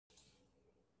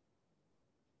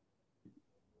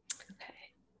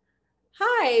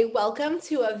Hi, welcome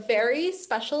to a very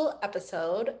special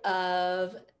episode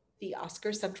of the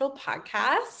Oscar Central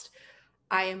podcast.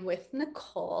 I am with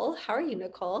Nicole. How are you,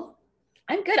 Nicole?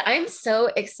 I'm good. I'm so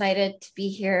excited to be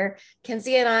here.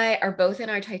 Kenzie and I are both in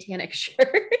our Titanic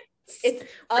shirts. It's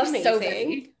We're so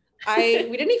amazing. ready.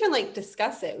 We didn't even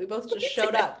discuss it. We both just We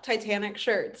showed did. up, Titanic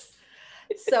shirts.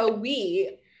 So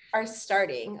we are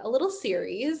starting a little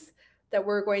series that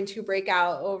we're going to break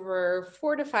out over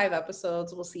 4 to 5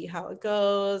 episodes. We'll see how it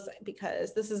goes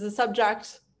because this is a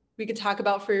subject we could talk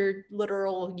about for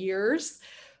literal years.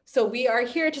 So we are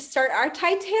here to start our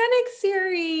Titanic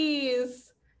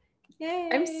series.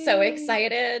 I'm so Yay.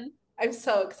 excited. I'm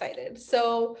so excited.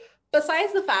 So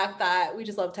besides the fact that we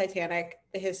just love Titanic,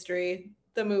 the history,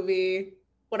 the movie,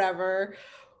 whatever,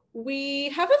 we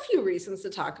have a few reasons to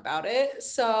talk about it.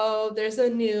 So there's a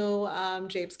new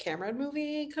James Cameron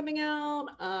movie coming out,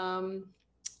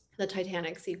 the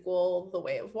Titanic sequel, The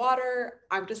Way of Water.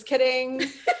 I'm just kidding.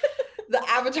 The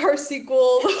Avatar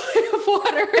sequel, The Way of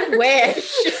Water. I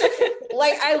wish.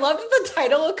 I love that the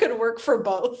title could work for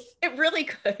both. It really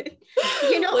could.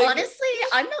 Honestly,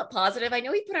 I'm not positive. I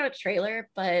know he put out a trailer,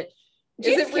 but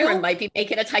James Cameron might be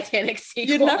making a Titanic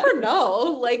sequel. You never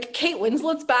know. Kate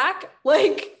Winslet's back.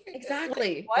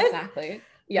 Exactly. What? Exactly.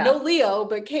 Yeah. No Leo,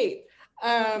 but Kate.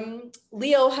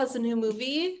 Leo has a new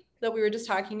movie that we were just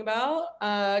talking about,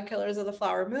 Killers of the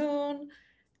Flower Moon.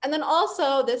 And then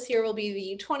also this year will be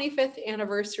the 25th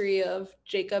anniversary of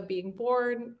Jacob being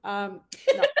born. No,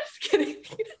 just kidding.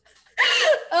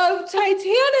 Of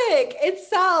Titanic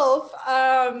itself.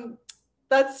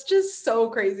 That's just so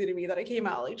crazy to me that it came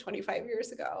out 25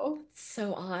 years ago.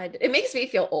 So odd. It makes me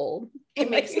feel old. It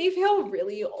makes me feel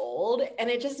really old, and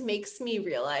it just makes me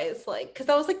realize because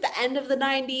that was the end of the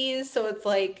 90s, so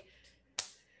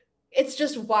it's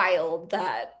just wild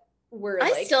that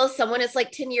someone is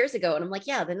 10 years ago and I'm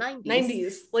yeah, the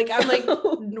 90s. I'm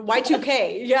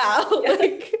Y2K. Yeah.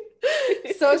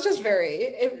 So it's just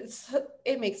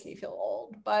it makes me feel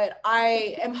old, but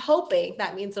I am hoping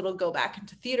that means it'll go back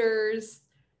into theaters.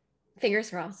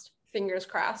 Fingers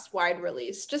crossed, wide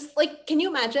release. Just can you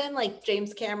imagine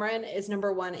James Cameron is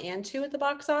number 1 and 2 at the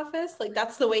box office?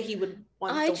 That's the way he would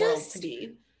want the world to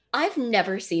be. I've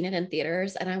never seen it in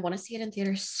theaters and I want to see it in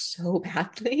theaters so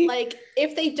badly.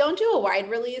 If they don't do a wide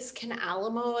release, can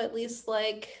Alamo at least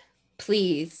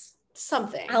please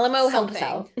something? Alamo help us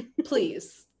out.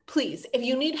 Please. If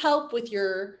you need help with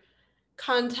your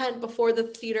content before the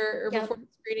theater or before the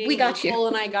screening, we got you. Nicole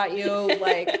and I got you.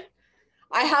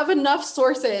 I have enough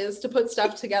sources to put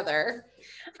stuff together.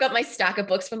 I've got my stack of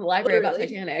books from the library about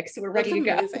Titanic, so we're ready to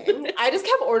go. I just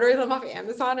kept ordering them off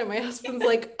Amazon, and my husband's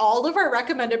all of our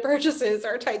recommended purchases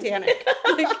are Titanic.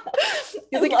 He's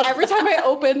every time I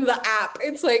open the app,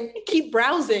 it's keep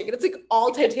browsing, and it's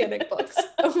all Titanic books.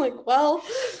 I'm well,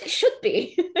 it should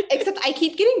be. Except I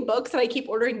keep getting books, and I keep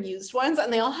ordering used ones,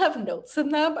 and they all have notes in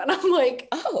them, and I'm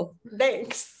oh,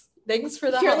 thanks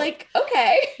for that. You're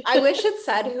okay. I wish it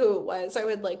said who it was. I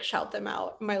would shout them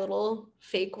out. My little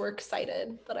fake works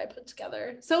cited that I put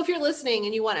together. So if you're listening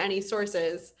and you want any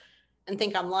sources and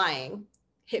think I'm lying,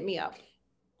 hit me up.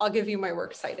 I'll give you my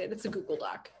works cited. It's a Google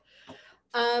Doc.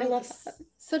 I love that.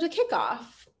 So to kick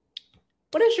off,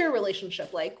 what is your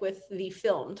relationship with the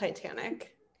film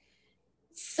Titanic?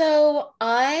 So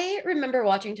I remember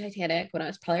watching Titanic when I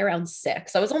was probably around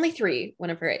 6. I was only 3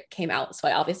 whenever it came out, so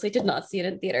I obviously did not see it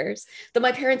in theaters. Though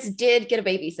my parents did get a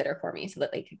babysitter for me so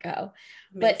that they could go. Amazing.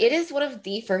 But it is one of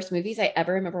the first movies I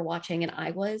ever remember watching, and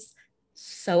I was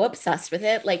so obsessed with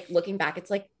it. Looking back, it's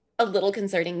a little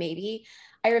concerning maybe.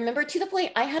 I remember to the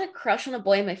point I had a crush on a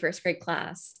boy in my first grade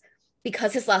class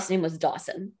because his last name was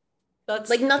Dawson.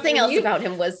 That's nothing else about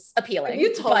him was appealing.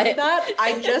 You told me that.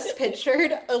 I just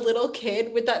pictured a little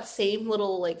kid with that same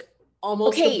little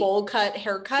almost a bowl cut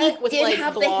haircut with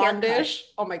blondish.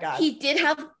 Oh my god. He did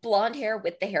have blonde hair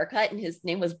with the haircut, and his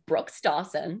name was Brooks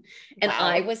Dawson. And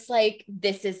I was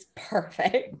this is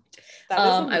perfect.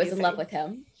 I was in love with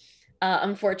him.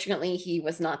 Unfortunately, he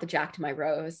was not the Jack to my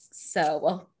Rose. So,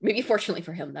 well, maybe fortunately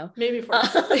for him though. Maybe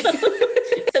fortunately.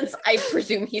 Since I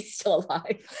presume he's still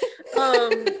alive.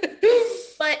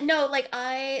 But no,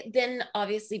 I then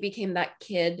obviously became that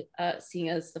kid, seeing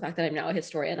as the fact that I'm now a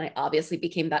historian, I obviously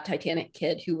became that Titanic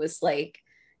kid who was 9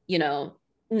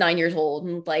 years old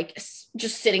and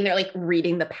just sitting there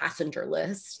reading the passenger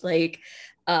list.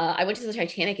 I went to the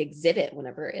Titanic exhibit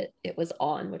whenever it was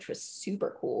on, which was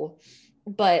super cool.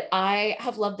 But I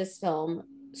have loved this film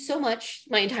so much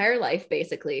my entire life,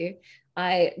 basically.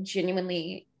 I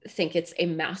genuinely think it's a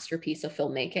masterpiece of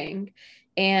filmmaking.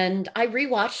 And I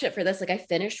rewatched it for this. I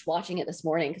finished watching it this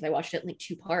morning because I watched it in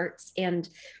 2 parts. And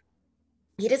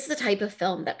it is the type of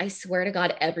film that I swear to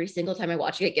God, every single time I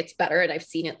watch it, it gets better. And I've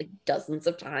seen it like dozens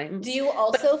of Do times. you But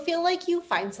also feel like you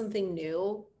find something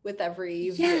new with every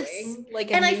yes. viewing,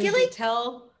 like a And I new feel like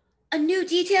detail? a new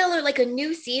detail or like a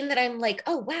new scene that I'm like,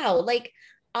 oh wow, like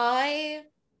I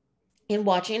in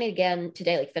watching it again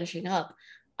today, like finishing up,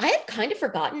 I had kind of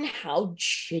forgotten how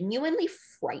genuinely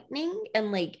frightening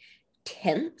and like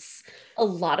tense a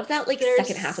lot of that like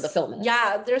second half of the film is.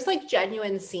 There's like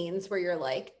genuine scenes where you're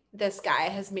like, this guy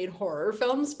has made horror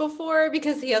films before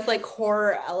because he has like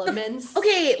horror elements.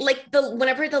 Okay, like the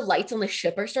whenever the lights on the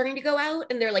ship are starting to go out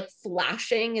and they're like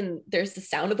flashing and there's the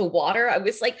sound of the water, I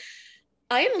was like,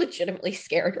 I am legitimately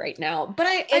scared right now. But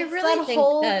I It's really that think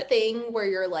whole that thing where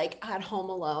you're like at home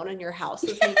alone and your house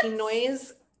is making yes,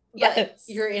 noise, but yes,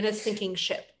 you're in a sinking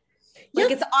ship. Like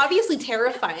yep, it's obviously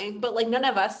terrifying, but like none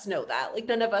of us know that. Like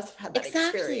none of us have had that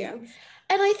exactly. experience.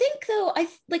 And I think though, I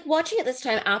like watching it this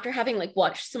time after having like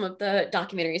watched some of the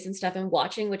documentaries and stuff and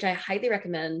watching, which I highly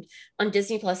recommend on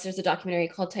Disney Plus. There's a documentary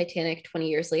called Titanic 20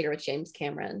 Years Later with James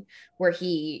Cameron, where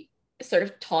he sort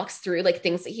of talks through like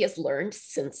things that he has learned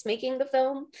since making the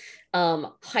film.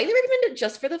 Highly recommend it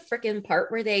just for the freaking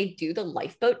part where they do the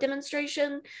lifeboat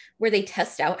demonstration, where they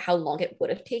test out how long it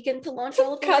would have taken to launch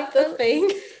all of the Cut the lifeboats. thing.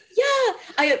 Yeah,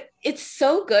 I it's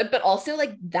so good, but also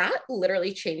like that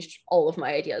literally changed all of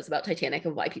my ideas about Titanic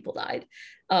and why people died.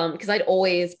 Because I'd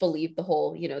always believed the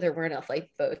whole, there weren't enough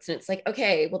lifeboats, and it's like,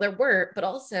 okay, well there weren't, but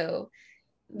also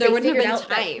There they wouldn't have figured been out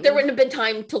that there time. wouldn't have been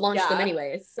time to launch them Yeah.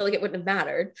 anyways, so like it wouldn't have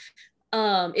mattered.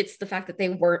 It's the fact that they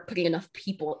weren't putting enough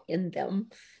people in them,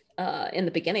 in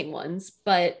the beginning ones,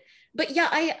 but yeah,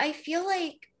 I feel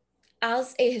like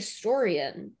as a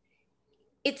historian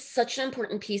it's such an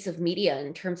important piece of media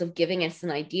in terms of giving us an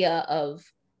idea of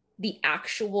the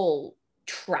actual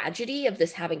tragedy of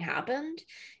this having happened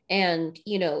and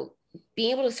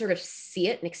being able to sort of see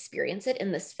it and experience it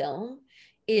in this film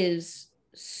is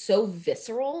so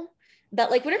visceral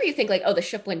that like whenever you think like oh the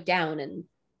ship went down and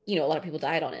a lot of people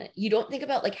died on it, you don't think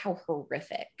about like how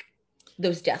horrific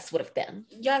those deaths would have been.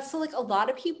 Yeah, so like a lot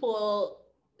of people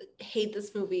hate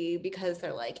this movie because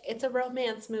they're like, it's a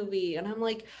romance movie. And I'm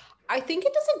like, I think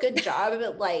it does a good job of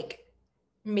it, like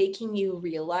making you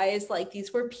realize like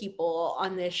these were people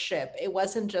on this ship. It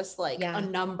wasn't just like a Yeah,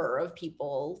 number of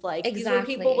people. Like these were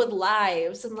people with exactly.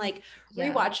 lives. And like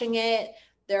Yeah. rewatching it,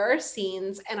 there are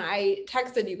scenes, and I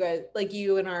texted you guys, like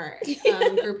you in our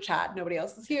group chat, nobody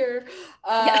else is here,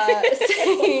 Yeah.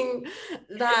 saying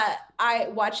that I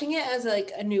watching it as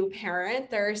like a new parent,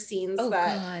 there are scenes Oh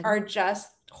that god. are just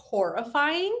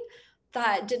horrifying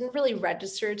that didn't really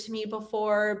register to me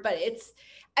before, but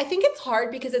I think it's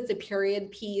hard because it's a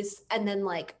period piece, and then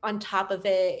like on top of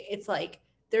it, it's like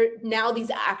there now these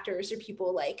actors are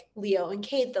people like Leo and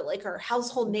Kate that like are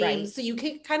household names, Right. so you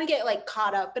can kind of get like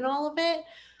caught up in all of it.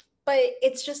 But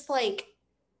it's just like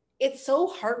it's so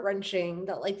heart-wrenching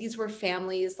that like these were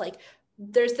families. Like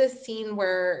there's this scene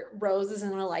where Rose is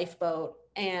in a lifeboat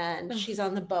and Oh, she's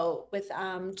on the boat with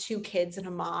two kids and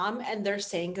a mom, and they're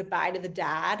saying goodbye to the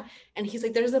dad, and he's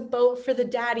like, there's a boat for the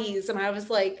daddies. And I was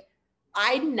like,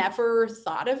 I never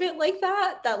thought of it like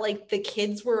that like the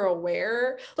kids were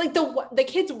aware, like the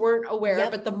kids weren't aware,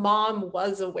 yep. but the mom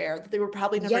was aware that they were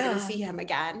probably never going to Yeah. see him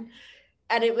again.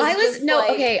 And it I was was just no, like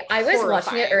okay. I was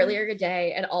watching it horrifying. earlier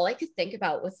today, and all I could think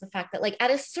about was the fact that, like, at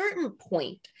a certain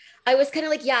point, I was kind of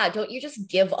like, yeah, don't you just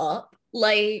give up?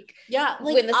 Like, Yeah,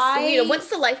 like when once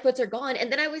the lifeboats are gone.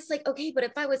 And then I was like, okay, but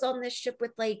if I was on this ship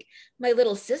with like my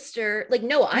little sister, like,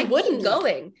 no, you I'd keep wouldn't.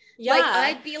 going. Like, Yeah.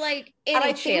 I'd be like, And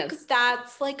any I think chance.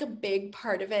 that's like a big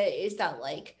part of it is that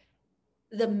like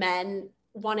the men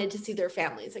wanted to see their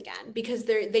families again because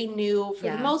they knew for the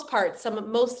Yeah. most part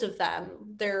most of them,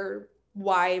 their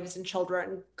wives and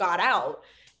children got out,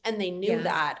 and they knew Yeah.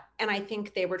 that, and I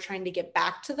think they were trying to get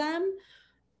back to them.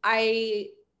 I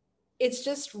It's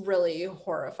just really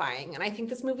horrifying, and I think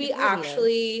this movie It really is.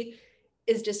 actually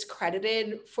is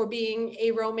discredited for being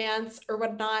a romance or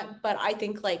whatnot, but I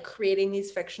think like creating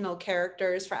these fictional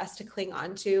characters for us to cling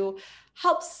on to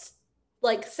helps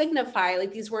like signify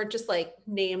like these weren't just like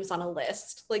names on a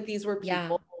list. Like these were Yeah.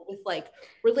 people with like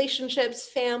relationships,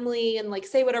 family, and like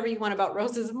say whatever you want about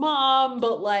Rose's mom,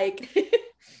 but like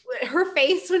her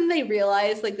face when they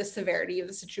realize like the severity of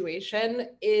the situation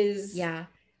is, Yeah.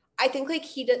 I think like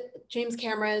he did, James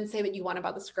Cameron, say what you want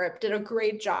about the script, did a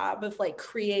great job of like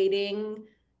creating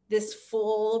this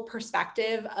full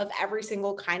perspective of every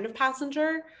single kind of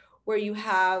passenger, where you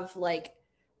have like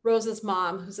Rose's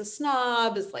mom, who's a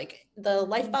snob, is like the Mhm.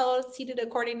 lifeboat seated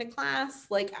according to class.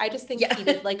 Like I just think Yeah. he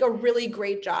did like a really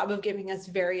great job of giving us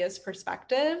various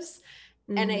perspectives,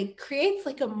 and Hmm. it creates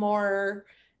like a more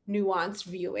nuanced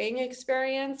viewing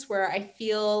experience where I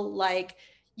feel like,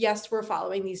 yes, we're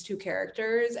following these two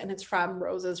characters and it's from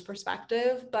Rose's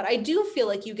perspective, but I do feel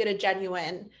like you get a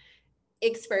genuine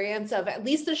experience of at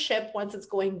least the ship once it's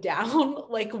going down,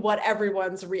 like what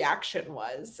everyone's reaction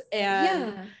was.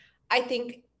 And Yeah. I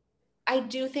think I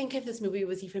do think if this movie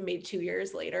was even made 2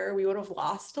 years later, we would have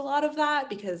lost a lot of that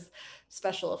because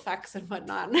special effects and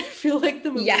whatnot. And I feel like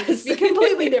the movie would just Yes. be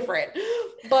completely different.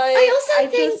 But I also I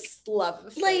think just love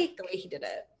like the like way he did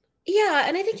it. yeah,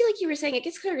 and I think like you were saying, it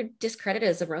gets kind of discredited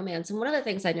as a romance. And one of the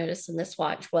things I noticed in this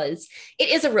watch was it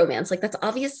is a romance. Like that's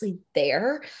obviously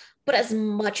there, but as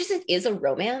much as it is a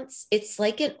romance, it's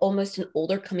like an almost an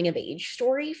older coming of age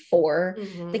story for the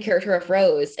Mm-hmm. character of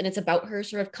Rose. And it's about her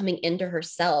sort of coming into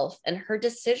herself and her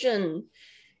decision,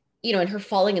 and her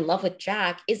falling in love with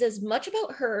Jack is as much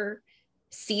about her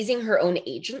seizing her own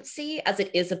agency as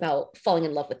it is about falling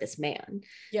in love with this man.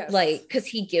 Yes. Like, because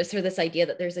he gives her this idea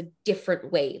that there's a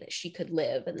different way that she could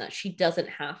live and that she doesn't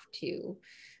have to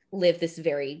live this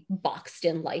very boxed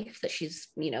in life that she's,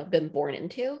 been born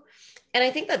into. And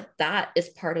I think that that is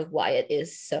part of why it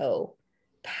is so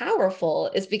powerful,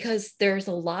 is because there's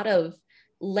a lot of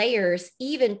layers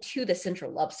even to the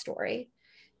central love story,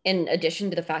 in addition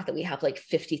to the fact that we have like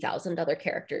 50,000 other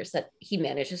characters that he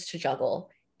manages to juggle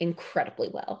incredibly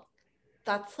well.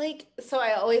 That's like, so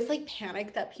I always like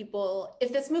panic that people,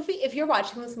 if you're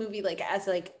watching this movie like as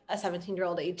like a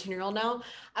 17-year-old, 18-year-old now,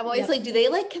 I'm always Yep. like, do they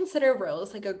like consider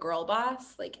Rose like a girl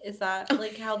boss? Like, is that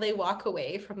like how they walk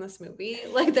away from this movie?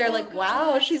 Like they're Oh like,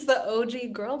 wow, God. she's the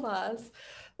OG girl boss.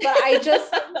 But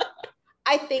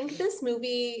I think this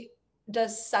movie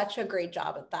does such a great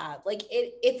job at that. Like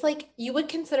it's like you would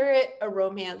consider it a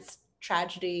romance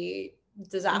tragedy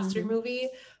disaster Mhm. movie,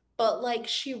 but like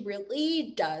she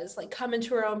really does like come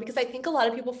into her own because I think a lot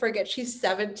of people forget she's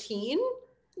 17.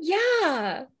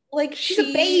 Yeah. Like She's a she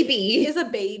is baby. a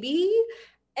baby,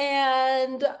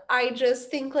 and I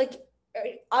just think like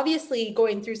obviously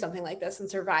going through something like this and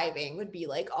surviving would be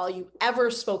like all you ever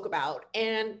spoke about,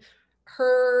 and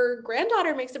her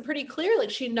granddaughter makes it pretty clear like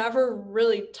she never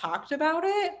really talked about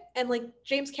it, and like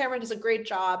James Cameron does a great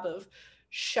job of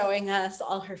showing us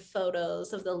all her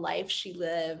photos of the life she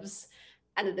lives,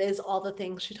 and it is all the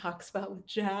things she talks about with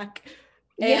Jack,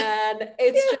 Yeah. and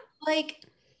it's Yeah. just like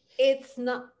it's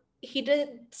not, he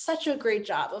did such a great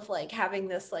job of like having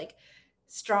this like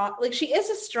strong, like she is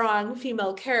a strong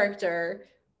female character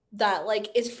that like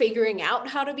is figuring out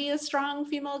how to be a strong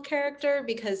female character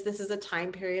because this is a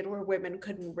time period where women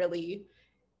couldn't really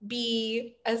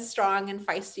be as strong and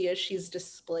feisty as she's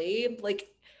displayed. Like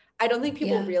I don't think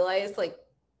people Yeah. realize like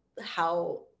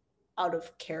how out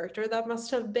of character that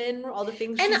must have been, all the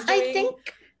things And she's I doing.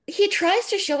 think he tries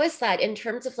to show us that in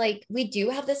terms of like, we do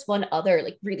have this one other,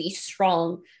 like, really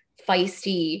strong,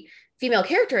 feisty female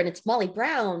character, and it's Molly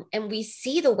Brown. And we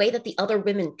see the way that the other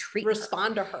women treat her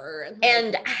Respond to her and like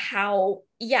and how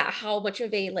much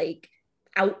of a like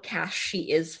outcast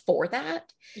she is for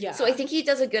that. So I yeah, think he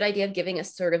does a good idea of giving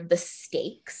us sort of the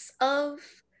stakes of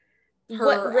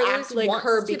what her act Rose like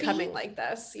her wants to becoming be. like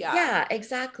this. Yeah. Yeah,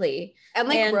 exactly. And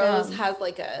like And Rose has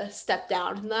like a step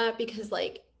down in that because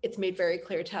like it's made very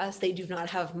clear to us they do not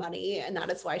have money and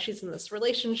that is why she's in this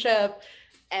relationship.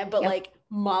 And but yep, like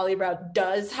Molly Brown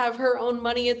does have her own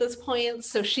money at this point,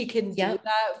 so she can do yep,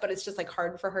 that, but it's just like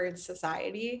hard for her in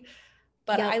society.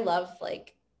 But I yep. love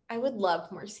like I would love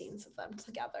more scenes of them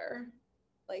together.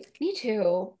 Like Me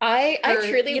too. I her,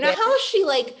 truly you know how wish. she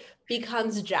like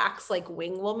becomes Jack's like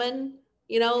wing woman,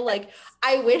 you know, like Yes.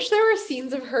 I wish there were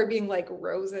scenes of her being like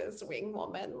Rose's wing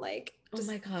woman, like Oh just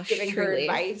my gosh, giving her truly.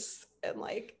 advice, and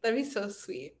like that'd be so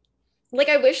sweet. Like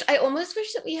I almost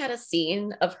wish that we had a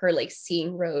scene of her like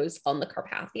seeing Rose on the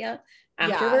Carpathia Yeah,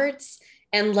 afterwards,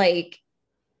 and like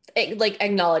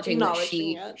acknowledging that acknowledging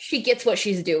she it. she gets what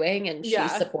she's doing and she Yeah,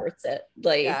 supports it.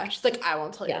 yeah, Like, she's like, I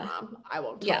won't tell your yeah, mom, I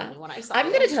won't tell yeah. anyone I saw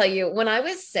I'm gonna you. tell you, when I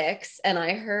was 6 and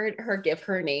I heard her give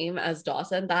her name as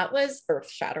Dawson, that was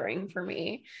earth-shattering for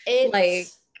me. Like,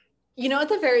 It's, you know, at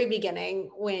the very beginning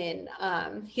when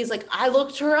he's like, I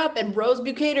looked her up and Rose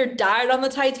Bukater died on the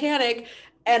Titanic,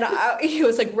 and he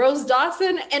was like, Rose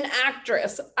Dawson, an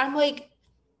actress. I'm like,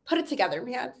 put it together,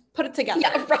 man, put it yeah,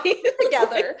 together, right. put it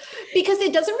together, Like, because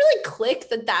it doesn't really click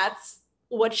that that's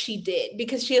what she did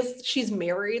because she's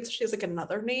married, so she has like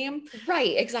another name,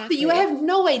 right, but you exactly. have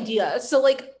no idea. So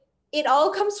like it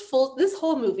all comes full, this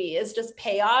whole movie is just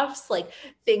payoffs, like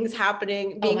things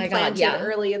happening, Oh being my God, planted yeah.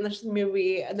 early in the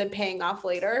movie and then paying off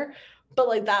later. But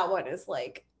like that one is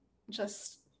like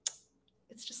just,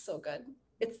 it's just so good.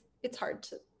 It's hard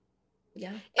to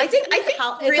Yeah. I think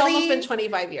it's really, almost been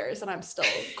 25 years and I'm still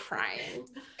crying.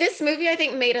 This movie, I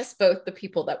think, made us both the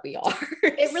people that we are.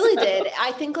 It really did.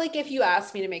 I think like if you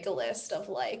asked me to make a list of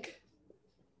like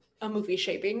a movie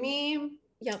shaping me,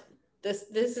 Yep. this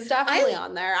is definitely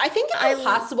on there. I think it's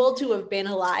impossible to have been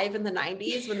alive in the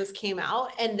 90s when this came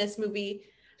out and this movie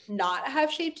not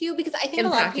have shaped you, because I think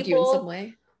impacted you in some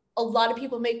way. A lot of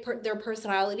people make their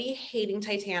personality hating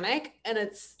Titanic, and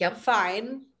it's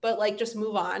fine, but like just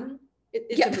move on.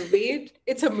 It's a movie.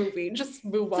 It's a movie. Just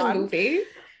move on. It's a movie.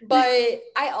 But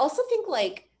I also think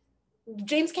like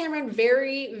James Cameron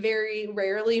very, very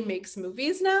rarely makes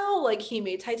movies now. Like he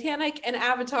made Titanic and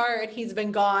Avatar, and he's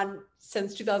been gone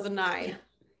since 2009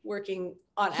 working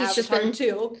on Avatar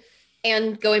 2.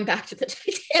 And going back to the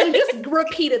Titanic. And just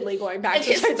repeatedly going back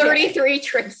to the Titanic. 33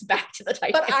 trips back to the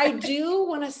Titanic. But I do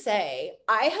want to say,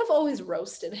 I have always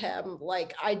roasted him.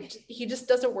 Like, he just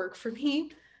doesn't work for me.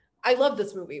 I love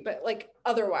this movie, but like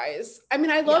otherwise, I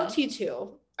mean, I love T2.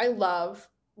 I love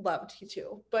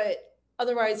T2. But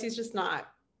otherwise, he's just not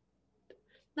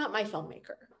my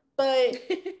filmmaker. But...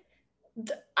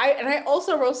 I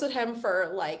also roasted him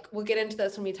for like, we'll get into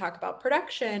this when we talk about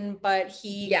production, but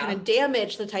he kind of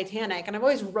damaged the Titanic, and I've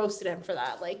always roasted him for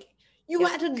that. Like, you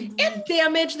had to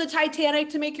damage the Titanic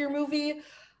to make your movie.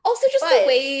 Also, just the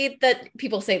way that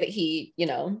people say that he, you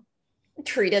know,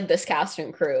 treated this cast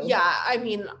and crew. Yeah, I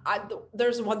mean,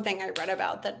 there's one thing I read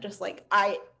about that just like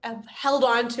I have held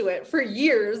on to it for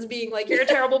years, being like, you're a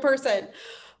terrible person,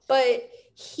 but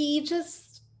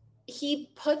he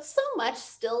puts so much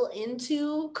still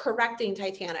into correcting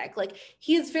Titanic. Like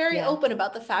he is very open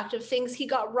about the fact of things he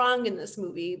got wrong in this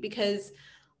movie, because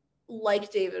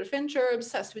like David Fincher,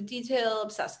 obsessed with detail,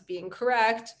 obsessed with being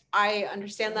correct. I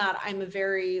understand that. I'm a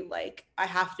very like, I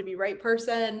have to be right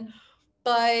person,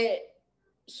 but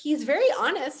he's very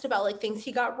honest about like things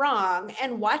he got wrong.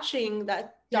 And watching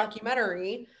that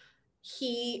documentary,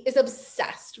 he is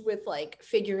obsessed with like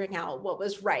figuring out what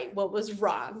was right, what was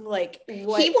wrong. Like he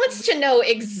wants to know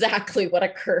exactly what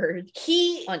occurred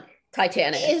on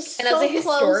Titanic. And so as a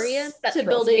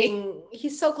historian,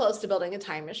 he's so close to building a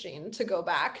time machine to go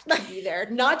back to be there,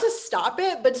 not to stop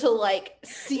it, but to like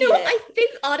see it. I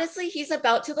think honestly, he's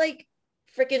about to like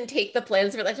freaking take the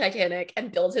plans for the Titanic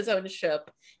and build his own ship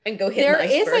and go hit an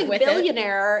iceberg with it. There is a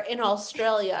billionaire in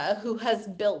Australia who has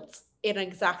built an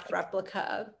exact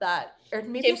replica that, or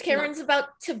maybe James Cameron's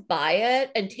about to buy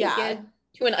it and take it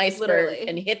to an iceberg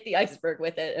and hit the iceberg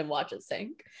with it and watch it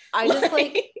sink. I just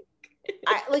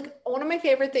like one of my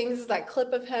favorite things is that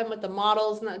clip of him with the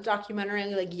models in that documentary,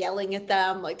 like yelling at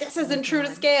them, like, this isn't true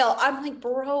to scale. I'm like,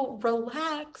 bro,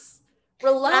 relax.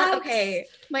 Okay.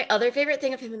 My other favorite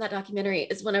thing of him in that documentary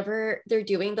is whenever they're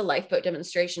doing the lifeboat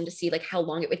demonstration to see like how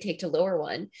long it would take to lower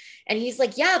one. And he's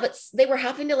like, yeah, but they were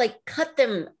having to like cut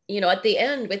them, you know, at the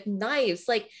end with knives.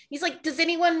 Like, he's like, does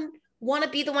anyone want to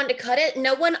be the one to cut it?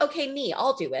 No one? Okay, me,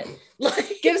 I'll do it.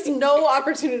 Like, gives no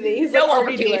opportunity. He's no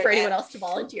opportunity for anyone else to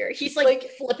volunteer. He's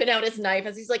like flipping out his knife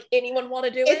as he's like, anyone want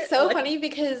to do it? It's so funny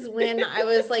because when I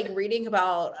was like reading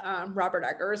about Robert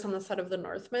Eggers on the set of The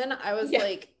Northman, I was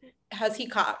like, has he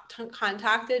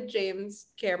contacted James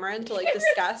Cameron to like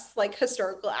discuss like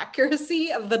historical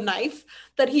accuracy of the knife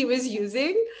that he was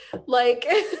using? Like,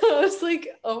 I was like,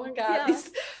 oh my God,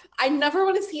 I never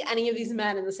want to see any of these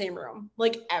men in the same room,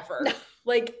 like ever. No.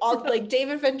 Like all like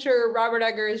David Fincher, Robert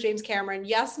Eggers, James Cameron,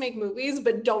 yes, make movies,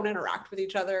 but don't interact with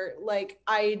each other. Like,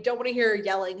 I don't want to hear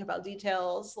yelling about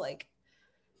details. Like,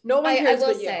 no one cares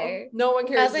but you. No one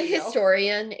cares. As a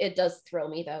historian, it does throw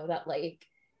me though that like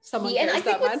someone cares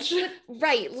that much.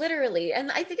 Right, literally.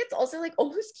 And I think it's also like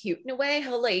almost cute in a way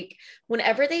how like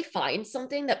whenever they find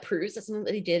something that proves that something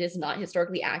that they did is not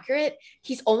historically accurate,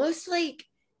 he's almost like,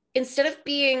 instead of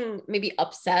being maybe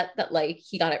upset that like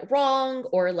he got it wrong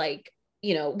or like,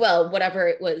 you know, well, whatever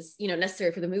it was, you know,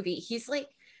 necessary for the movie, he's like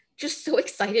just so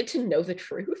excited to know the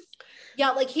truth.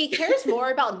 Yeah, like he cares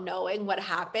more about knowing what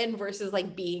happened versus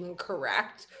like being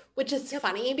correct, which is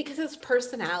funny because his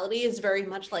personality is very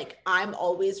much like, I'm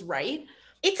always right.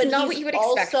 It's not what you would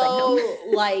expect from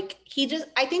him. Like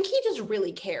I think he just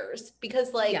really cares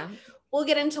because like we'll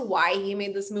get into why he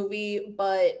made this movie,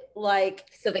 but like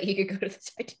so that he could go to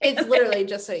the Titanic. It's literally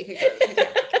just so he could go to the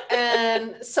Titanic.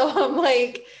 And so I'm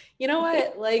like, you know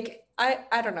what? Like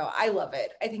I don't know. I love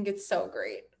it. I think it's so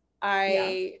great.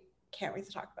 I can't wait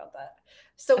to talk about that.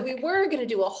 So we were going to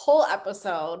do a whole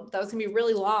episode that was going to be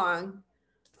really long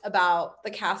about the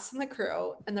cast and the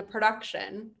crew and the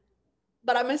production,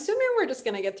 but I'm assuming we're just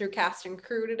going to get through cast and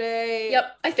crew today. Yep,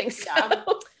 I think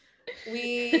so.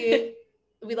 We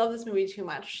love this movie too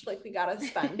much. Like, we got to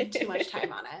spend too much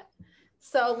time on it.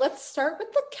 So let's start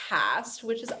with the cast,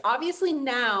 which is obviously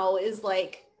now is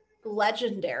like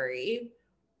legendary,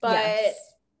 but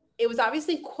Yes. it was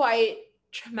obviously quite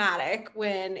traumatic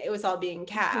when it was all being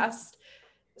cast.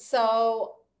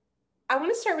 So I want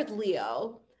to start with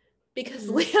Leo because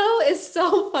Leo is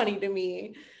so funny to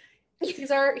me.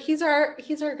 He's our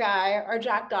guy, our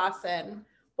Jack Dawson.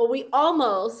 But we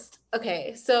almost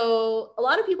okay. So a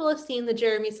lot of people have seen the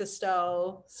Jeremy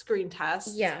Sisto screen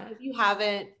tests. Yeah. If you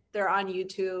haven't, they're on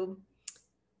YouTube.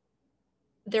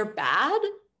 They're bad.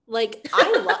 Like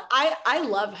I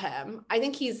love him. I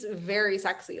think he's very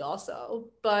sexy also.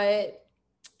 But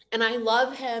and I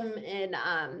love him in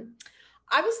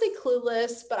obviously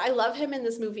Clueless, but I love him in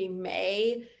this movie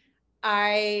May.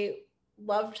 I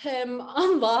loved him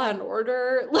on Law and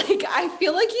Order. Like I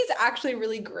feel like he's actually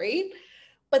really great.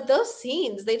 But those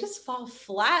scenes, they just fall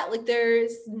flat. Like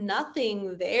there's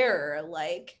nothing there.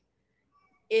 Like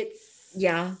it's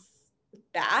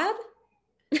bad.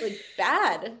 Like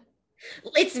bad.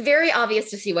 It's very obvious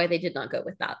to see why they did not go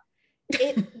with that.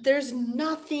 There's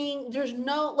nothing, there's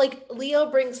no, like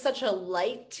Leo brings such a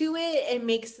light to it and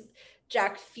makes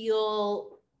Jack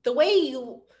feel the way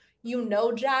you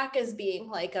know Jack as being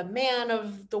like a man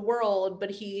of the world, but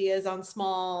he is on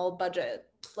small budget.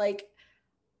 Like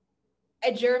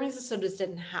Jeremy Sisto just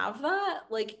didn't have that.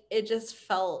 Like it just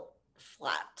felt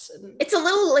flat. It's a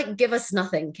little like Give Us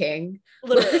Nothing, King.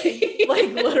 Literally.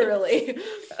 Like literally.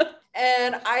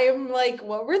 And I'm like,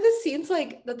 what were the scenes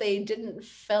like that they didn't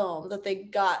film that they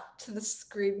got to the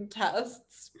screen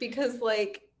tests? Because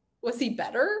like, was he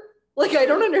better? Like, I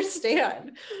don't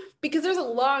understand. Because there's a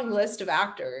long list of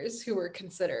actors who were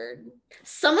considered.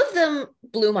 Some of them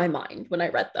blew my mind when I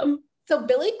read them. So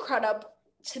Billy Crudup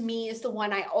to me is the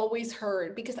one I always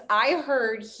heard because I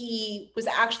heard he was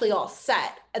actually all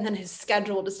set and then his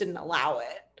schedule just didn't allow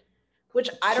it. Which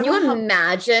I don't know. Can you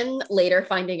imagine later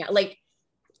finding out? Like,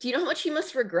 do you know how much he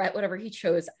must regret whatever he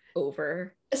chose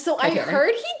over? So I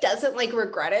heard he doesn't like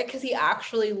regret it because he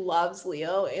actually loves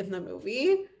Leo in the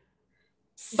movie.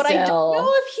 But I don't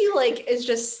know if he like is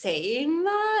just saying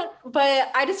that.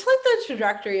 But I just feel like the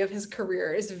trajectory of his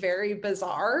career is very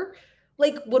bizarre.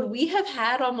 Like, would we have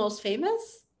had Almost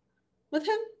Famous with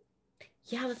him?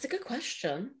 Yeah, that's a good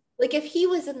question. Like, if he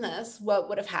was in this, what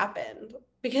would have happened?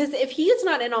 Because if he is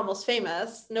not in Almost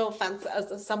Famous, no offense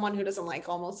as someone who doesn't like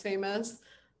Almost Famous,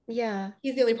 yeah,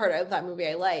 he's the only part of that movie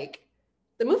I like.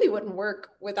 The movie wouldn't work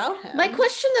without him. My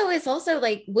question though is also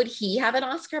like, would he have an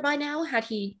Oscar by now had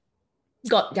he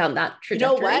got down that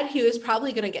trajectory? You know what? He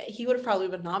would have probably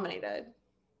been nominated.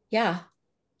 Yeah.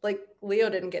 Like Leo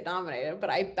didn't get nominated, but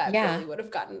I bet Billy would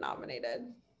have gotten nominated.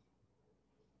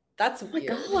 That's weird.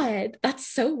 Oh my God. That's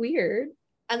so weird.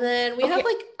 And then we have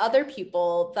like other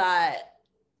people that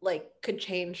like could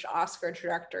change Oscar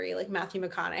trajectory, like Matthew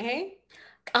McConaughey.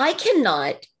 I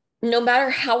cannot, no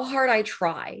matter how hard I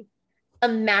try,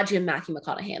 imagine Matthew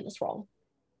McConaughey in this role.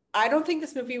 I don't think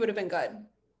this movie would have been good.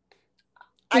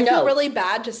 I feel really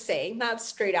bad just saying that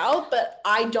straight out, but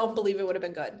I don't believe it would have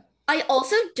been good. I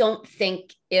also don't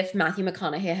think if Matthew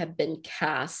McConaughey had been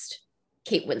cast,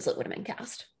 Kate Winslet would have been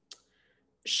cast.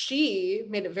 She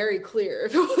made it very clear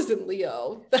if it wasn't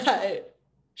Leo that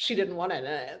she didn't want it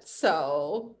in it.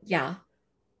 So yeah.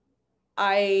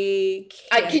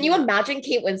 Can you imagine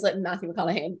Kate Winslet and Matthew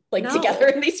McConaughey like together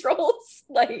in these roles?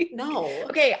 Like no.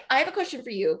 Okay, I have a question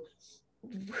for you.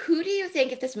 Who do you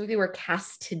think if this movie were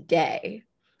cast today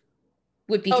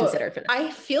would be considered for this?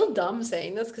 I feel dumb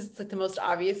saying this because it's like the most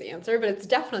obvious answer, but it's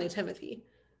definitely Timothy.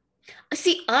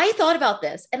 See, I thought about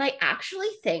this and I actually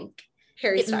think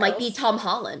Harry Styles might be Tom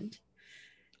Holland.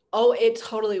 Oh, it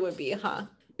totally would be, huh?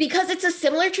 Because it's a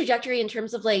similar trajectory in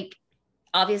terms of like,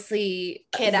 obviously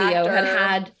Kid Leo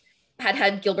actor.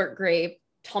 had Gilbert Grape.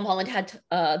 Tom Holland had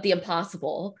The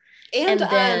Impossible. And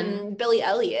then Billy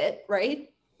Elliot, right?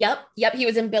 Yep. He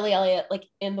was in Billy Elliot, like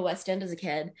in the West End as a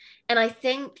kid. And I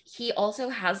think he also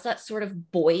has that sort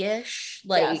of boyish,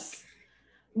 like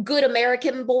good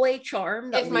American boy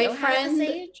charm that if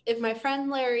my friend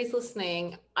Larry's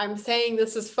listening, I'm saying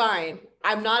this is fine.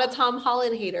 I'm not a Tom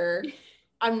Holland hater.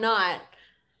 I'm not.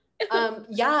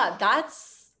 Yeah,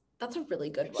 that's a really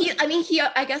good one.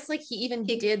 I guess like he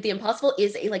did The Impossible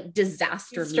is a like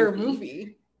disaster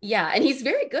movie. Yeah, and he's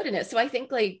very good in it. So I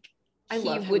think like I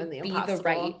love him in The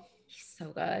Impossible. He's so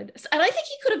good. And I think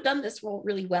he could have done this role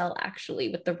really well, actually,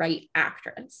 with the right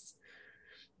actress.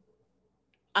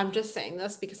 I'm just saying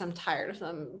this because I'm tired of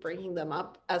them bringing them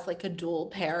up as like a dual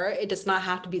pair. It does not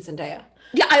have to be Zendaya.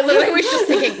 Yeah, I literally was just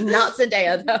thinking not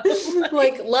Zendaya though.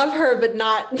 Like love her, but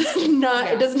not.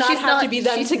 It does not have to be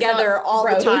them together all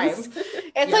the time.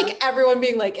 It's like everyone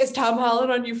being like, is Tom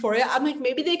Holland on Euphoria? I'm like,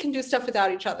 maybe they can do stuff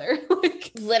without each other.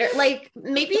 Like, literally, like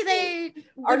maybe they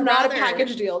are not a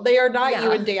package deal. They are not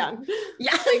you and Dan.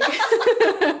 Yeah.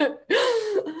 Like,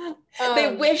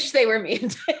 they wish they were me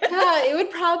and Dan. Yeah, it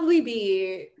would probably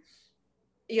be.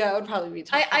 Yeah, it would probably be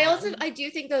Tom Holland. I do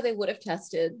think though they would have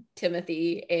tested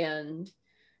Timothy and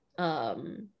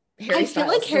Harry I Styles. feel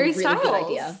like Harry really Styles. good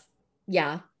idea.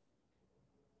 Yeah.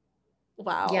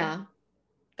 Wow. Yeah.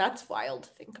 That's wild to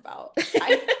think about.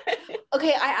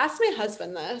 Okay, I asked my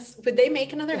husband this. Would they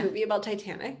make another movie about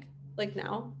Titanic? Like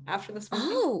now, after this movie?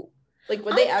 Oh. Like,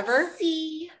 would they ever?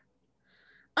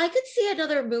 I could see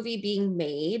another movie being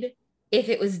made if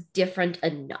it was different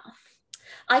enough.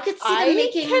 I could see them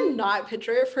making. I cannot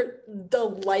picture it for the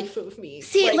life of me.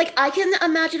 See, like I can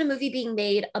imagine a movie being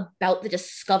made about the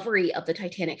discovery of the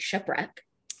Titanic shipwreck,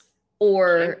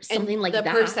 or something like that. The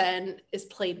person is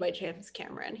played by James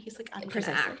Cameron. He's like, I'm gonna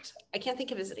act. I can't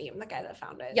think of his name. The guy that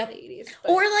found it in the 80s.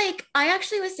 But... Or like, I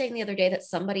actually was saying the other day that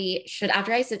somebody should.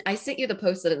 After I sent you the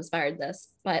post that inspired this,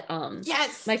 but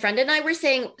yes, my friend and I were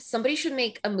saying somebody should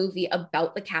make a movie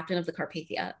about the captain of the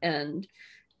Carpathia and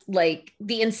like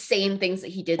the insane things that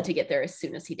he did to get there as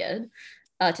soon as he did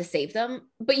to save them.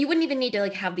 But you wouldn't even need to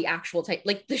like have the actual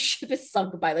like the ship is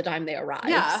sunk by the time they arrive.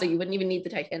 Yeah. So you wouldn't even need the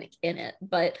Titanic in it.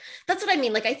 But that's what I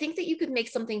mean. Like I think that you could make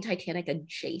something Titanic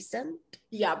adjacent.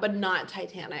 Yeah, but not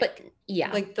Titanic. But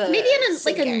yeah. Like the maybe in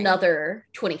like another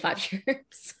 25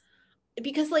 years.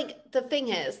 Because like the thing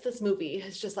is, this movie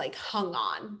has just like hung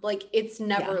on. Like it's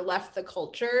never left the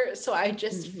culture. So I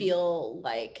just feel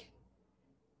like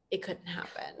it couldn't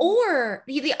happen. Or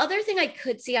the other thing I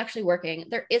could see actually working,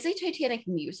 there is a Titanic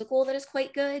musical that is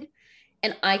quite good.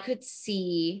 And I could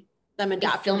see them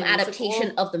adapt a film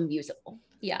adaptation of the musical.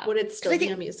 Yeah. Would it still be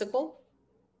a musical?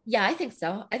 Yeah, I think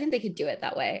so. I think they could do it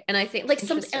that way. And I think like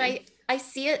something, and I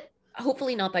see it,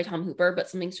 hopefully not by Tom Hooper, but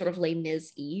something sort of Les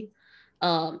Mis-y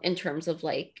in terms of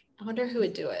like, I wonder who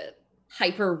would do it.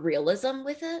 Hyper realism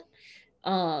with it.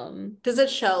 Does it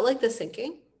show like the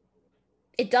sinking?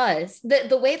 It does.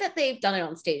 The way that they've done it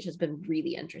on stage has been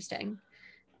really interesting.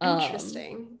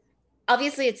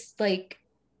 Obviously, it's like,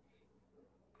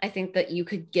 I think that you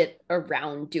could get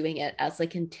around doing it as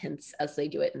like intense as they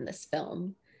do it in this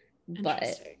film.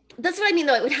 But that's what I mean,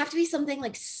 though. It would have to be something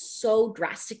like so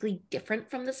drastically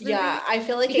different from this movie. Yeah, I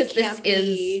feel like it can't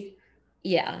be.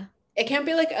 Yeah. It can't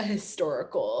be like a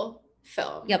historical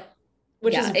film. Yep.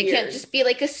 Which is weird. It can't just be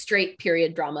like a straight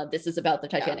period drama. This is about the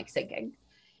Titanic sinking.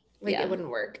 Like it wouldn't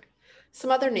work.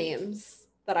 Some other names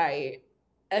that I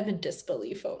am in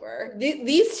disbelief over.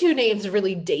 These two names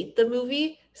really date the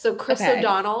movie. So Chris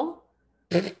O'Donnell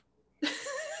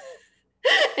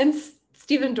and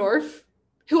Stephen Dorff,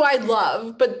 who I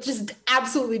love, but just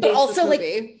absolutely dates also this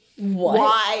movie. Like, what?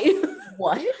 Why?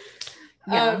 What?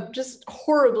 Yeah. Just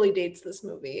horribly dates this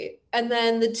movie. And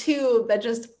then the two that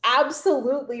just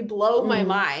absolutely blow my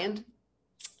mind,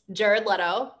 Jared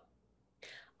Leto.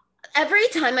 Every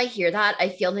time I hear that, I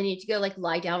feel the need to go like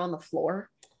lie down on the floor.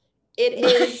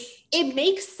 It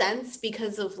makes sense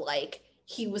because of like,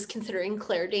 he was considering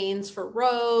Claire Danes for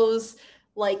Rose.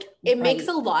 Like it makes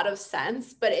a lot of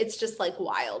sense, but it's just like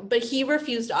wild. But he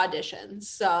refused auditions,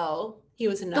 so he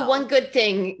was a no. The one good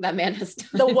thing that man has done.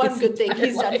 The one good thing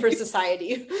he's done for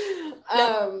society.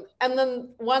 And then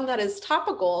one that is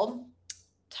topical,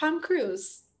 Tom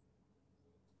Cruise.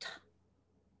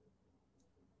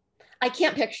 I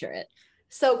can't picture it.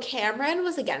 So Cameron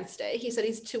was against it. He said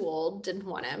he's too old, didn't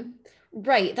want him.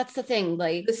 Right, that's the thing.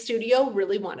 Like the studio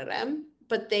really wanted him,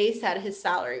 but they said his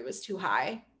salary was too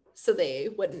high, so they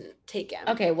wouldn't take him.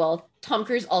 Okay, well, Tom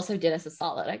Cruise also did us a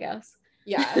solid, I guess.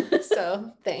 Yeah,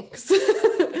 so thanks.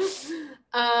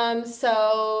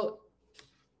 So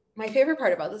my favorite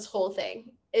part about this whole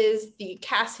thing is the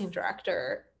casting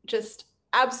director just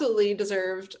absolutely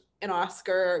deserved an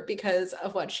Oscar because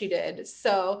of what she did.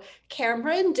 So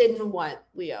Cameron didn't want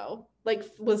Leo, like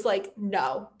was like,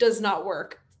 no, does not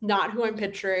work. Not who I'm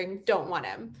picturing. Don't want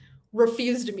him.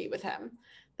 Refused to meet with him.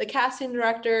 The casting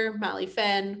director, Mally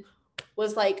Finn,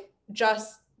 was like,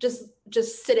 just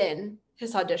sit in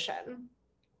his audition.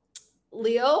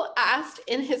 Leo asked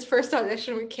in his first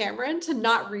audition with Cameron to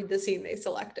not read the scene they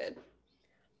selected.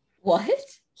 What?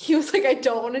 He was like, I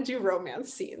don't want to do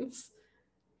romance scenes.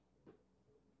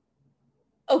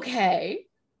 Okay.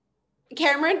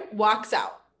 Cameron walks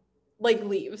out, like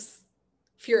leaves,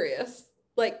 furious.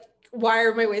 Like, why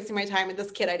am I wasting my time with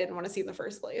this kid I didn't want to see in the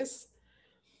first place?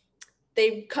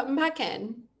 They come back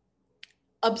in,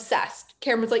 obsessed.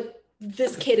 Cameron's like,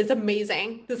 this kid is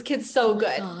amazing. This kid's so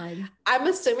good. God. I'm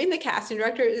assuming the casting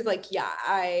director is like, yeah,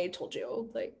 I told you.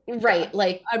 Like, Right. yeah,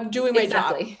 Like, I'm doing my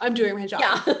exactly. job. I'm doing my job.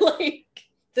 Yeah. Like,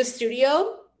 the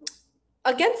studio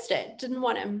against it, didn't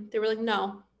want him. They were like,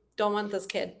 no, don't want this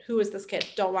kid. Who is this kid?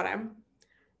 Don't want him.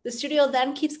 The studio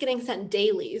then keeps getting sent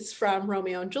dailies from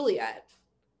Romeo and Juliet.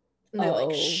 And they're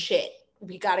like, shit,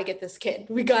 we got to get this kid.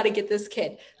 We got to get this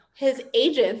kid. His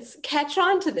agents catch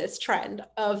on to this trend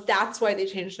of that's why they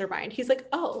changed their mind. He's like,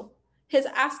 oh, his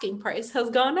asking price has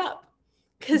gone up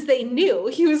because they knew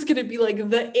he was going to be like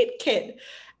the it kid.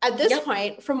 At this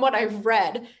point, from what I've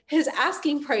read, his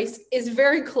asking price is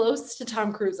very close to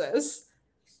Tom Cruise's.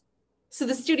 So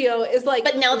the studio is like,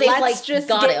 but now they've like just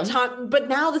got get him. Tom. But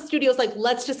now the studio's like,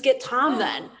 let's just get Tom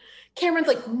then. Cameron's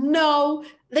like, no.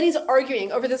 Then he's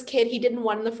arguing over this kid he didn't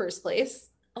want in the first place.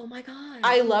 Oh my God.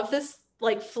 I love this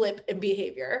like flip in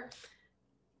behavior.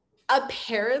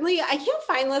 Apparently, I can't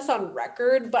find this on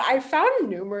record, but I found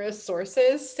numerous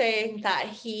sources saying that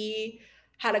he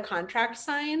had a contract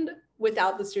signed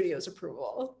without the studio's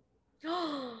approval.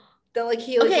 That like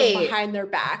he like went behind their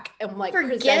back and like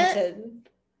presented.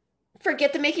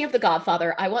 Forget the making of The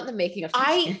Godfather. I want the making of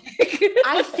Titanic.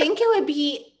 I think it would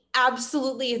be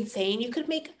absolutely insane. You could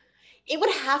make it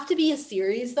would have to be a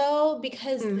series though,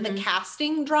 because the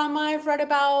casting drama I've read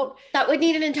about. That would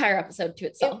need an entire episode to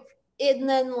itself. And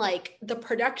then like the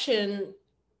production,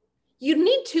 you'd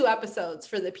need 2 episodes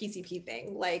for the PCP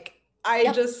thing. Like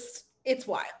it's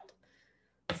wild.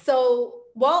 So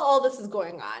while all this is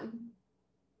going on,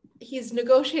 he's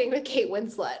negotiating with Kate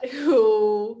Winslet,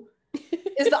 who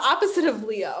is the opposite of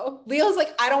Leo. Leo's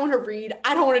like, I don't want to read.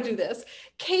 I don't want to do this.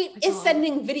 Kate is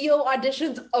sending video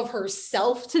auditions of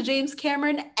herself to James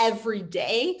Cameron every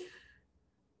day,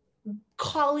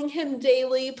 calling him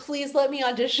daily. Please let me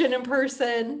audition in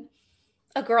person.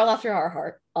 A girl after our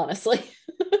heart, honestly.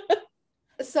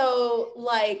 So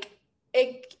like,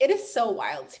 it is so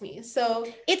wild to me. So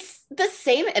it's the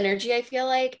same energy, I feel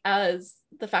like, as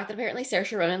the fact that apparently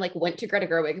Saoirse Ronan like went to Greta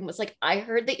Gerwig and was like, I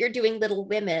heard that you're doing Little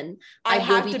Women. I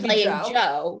will be playing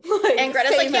Joe. Like, and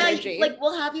Greta's like, yeah, like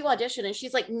we'll have you audition. And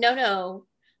she's like, no,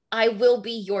 I will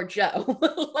be your Joe.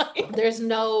 Like, there's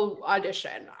no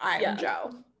audition. I'm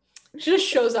Joe. She just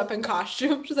shows up in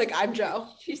costume. She's like, I'm Joe.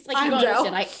 She's like, I'm Joe.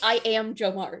 I am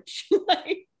Jo March.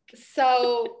 Like,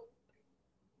 so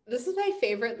this is my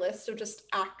favorite list of just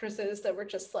actresses that were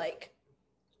just like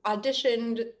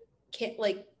auditioned, can't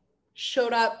like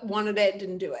showed up, wanted it,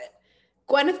 didn't do it.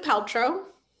 Gwyneth Paltrow.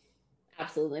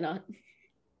 Absolutely not.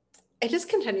 It just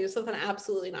continues with an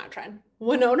absolutely not trend.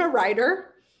 Winona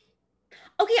Ryder.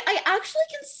 Okay, I actually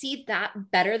can see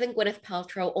that better than Gwyneth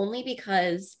Paltrow only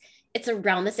because it's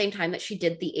around the same time that she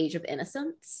did The Age of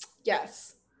Innocence.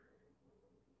 Yes.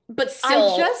 But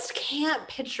still, I just can't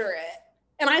picture it.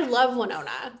 And I love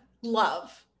Winona.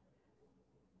 Love.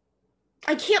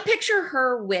 I can't picture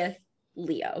her with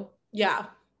Leo. Yeah.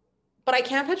 But I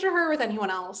can't picture her with anyone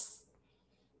else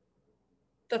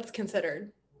that's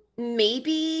considered.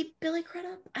 Maybe Billy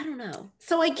Crudup? I don't know.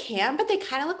 So I can, but they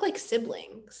kind of look like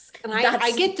siblings. And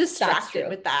I get distracted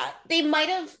with that. They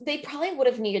probably would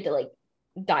have needed to like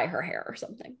dye her hair or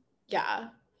something. Yeah.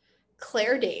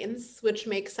 Claire Danes, which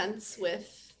makes sense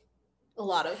with a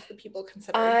lot of the people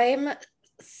considered. I'm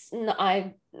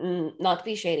not to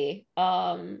be shady.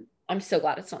 I'm so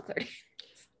glad it's not Claire Danes.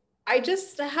 I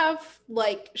just have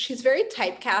like, she's very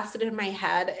typecasted in my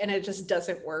head and it just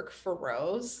doesn't work for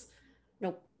Rose.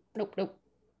 Nope.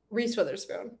 Reese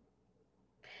Witherspoon.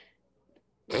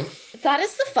 That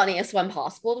is the funniest one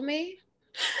possible to me.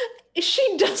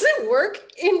 She doesn't work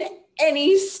in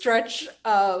any stretch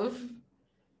of...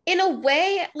 In a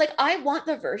way, like I want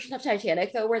the version of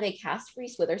Titanic though, where they cast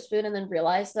Reese Witherspoon and then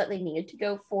realized that they needed to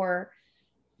go for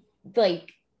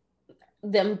like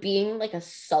them being like a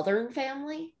Southern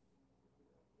family.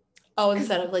 Oh,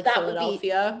 instead of like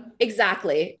Philadelphia.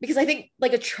 Exactly. Because I think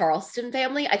like a Charleston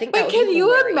family, I think that would be can you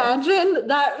hilarious. imagine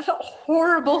that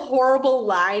horrible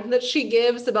line that she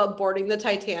gives about boarding the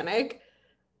Titanic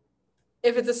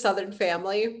if it's a Southern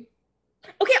family?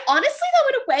 Okay, honestly though,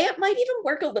 in a way, it might even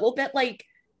work a little bit like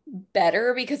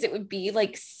better because it would be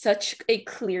like such a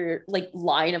clear like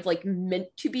line of like meant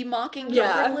to be mocking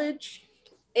your privilege.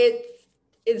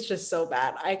 It's just so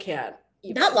bad. I can't.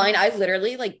 Even. That line, I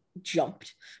literally like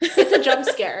jumped. It's a jump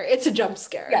scare. It's a jump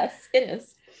scare. Yes, it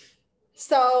is.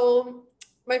 So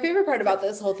my favorite part about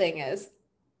this whole thing is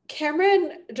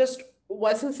Cameron just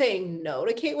wasn't saying no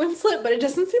to Kate Winslet, but it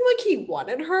doesn't seem like he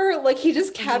wanted her. Like he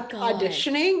just kept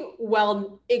auditioning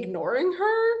while ignoring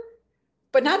her,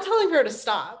 but not telling her to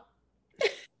stop.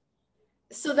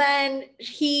 So then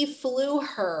he flew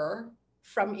her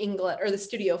from England, or the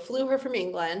studio flew her from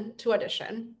England to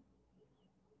audition.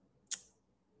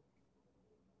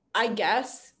 I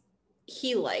guess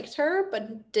he liked her,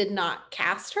 but did not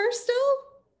cast her still.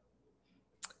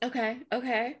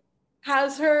 Okay.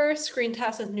 Has her screen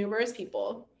test with numerous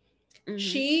people. Mhm.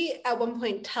 She at one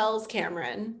point tells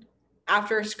Cameron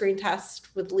after a screen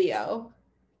test with Leo,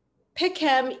 pick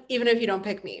him even if you don't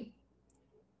pick me.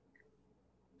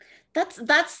 That's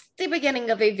the beginning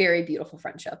of a very beautiful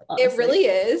friendship, honestly. It really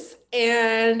is.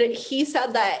 And he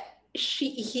said that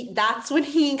that's when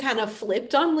he kind of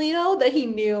flipped on Leo, that he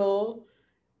knew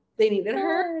they needed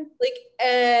her. Like,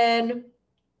 and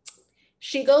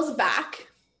she goes back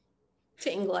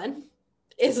to England,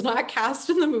 is not cast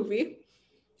in the movie.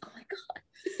 Oh my God.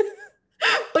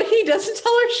 But he doesn't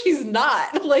tell her she's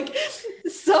not. Like,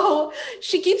 so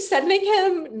she keeps sending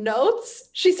him notes.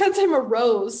 She sends him a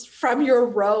rose from your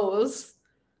rose.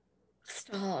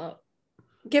 Stop.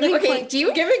 Giving Okay,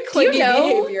 giving clingy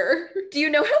behavior. Do you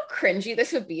know how cringy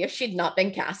this would be if she'd not been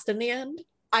cast in the end?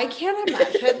 I can't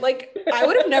imagine. Like, I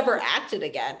would have never acted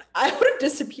again. I would have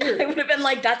disappeared. I would have been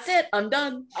like, that's it. I'm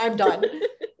done. I'm done.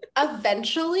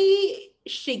 Eventually,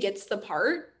 she gets the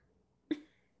part.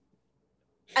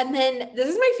 And then this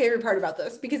is my favorite part about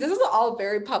this, because this is all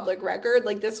very public record.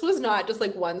 Like, this was not just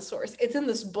like one source. It's in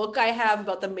this book I have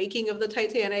about the making of the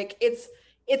Titanic. It's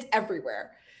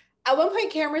everywhere. At one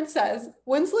point, Cameron says,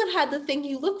 Winslet had the thing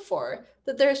you look for,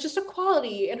 that there's just a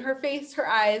quality in her face, her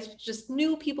eyes, just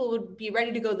knew people would be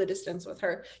ready to go the distance with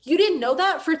her. You didn't know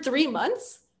that for 3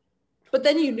 months? But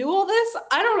then you knew all this?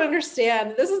 I don't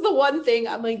understand. This is the one thing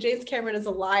I'm like, James Cameron is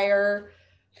a liar.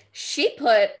 She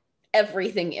put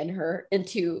everything in her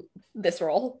into this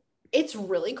role. It's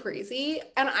really crazy.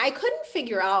 And I couldn't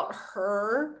figure out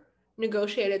her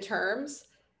negotiated terms.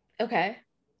 Okay.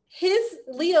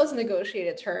 Leo's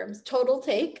negotiated terms, total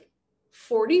take,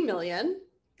 40 million.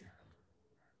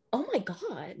 Oh my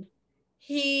God.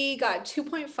 He got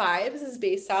 2.5 as his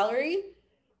base salary,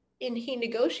 and he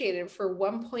negotiated for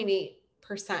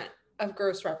 1.8% of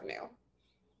gross revenue.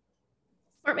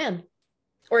 Smart man.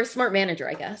 Or a smart manager,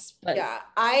 I guess. But yeah,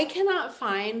 I cannot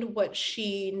find what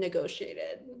she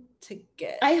negotiated to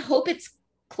get. I hope it's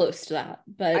close to that,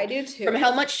 but I do too. From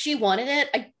how much she wanted it,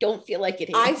 I don't feel like it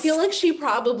is. I feel like she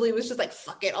probably was just like,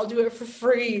 fuck it, I'll do it for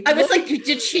free. I was like,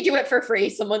 did she do it for free?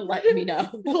 Someone let me know.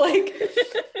 Like,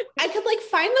 I could like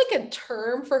find like a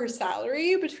term for her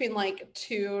salary between like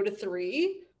 2 to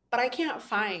 3, but I can't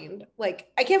find like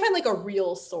a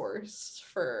real source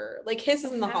for like his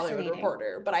is in the Hollywood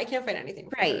Reporter, but I can't find anything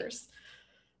for hers.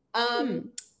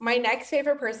 My next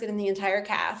favorite person in the entire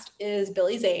cast is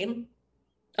Billy Zane.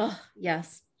 Oh,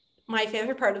 yes. My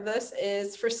favorite part of this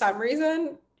is, for some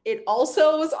reason, it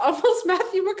also was almost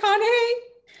Matthew McConaughey.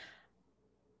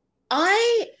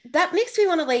 That makes me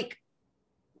want to like,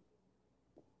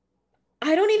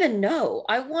 I don't even know.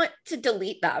 I want to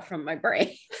delete that from my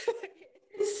brain.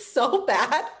 It's so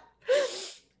bad.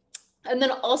 And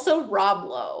then also Rob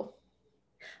Lowe.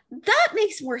 That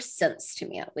makes more sense to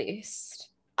me, at least.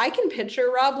 I can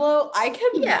picture Rob Lowe. I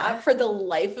cannot for the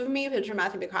life of me picture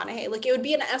Matthew McConaughey. Like, it would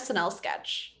be an SNL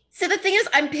sketch. So the thing is,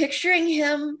 I'm picturing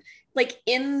him like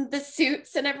in the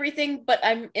suits and everything, but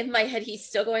I'm in my head, he's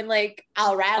still going like,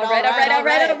 all right.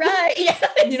 Yeah,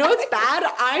 you know what's bad?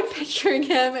 I'm picturing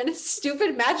him in a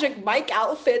stupid Magic Mike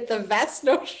outfit, the vest,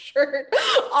 no shirt,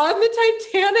 on the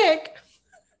Titanic.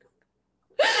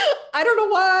 I don't know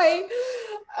why.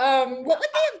 What would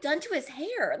they have done to his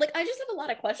hair? Like, I just have a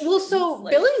lot of questions. Well, so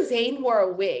Billy Zane wore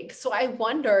a wig, so I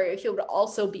wonder if it would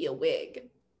also be a wig.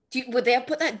 Would they have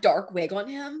put that dark wig on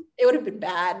him? It would have been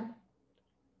bad.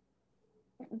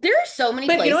 There are so many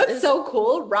places. You know what's so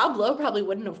cool? Rob Lowe probably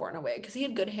wouldn't have worn a wig because he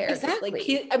had good hair. Exactly. Like,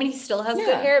 he still has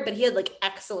good hair, but he had like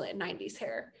excellent 90s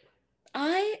hair.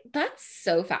 That's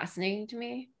so fascinating to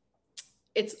me.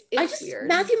 It's weird.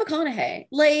 Matthew McConaughey,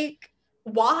 like,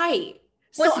 why?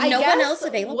 Was no one else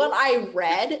available? What I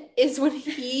read is when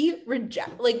he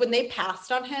when they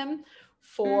passed on him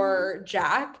for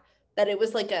Jack, that it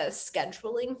was like a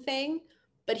scheduling thing,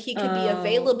 but he could be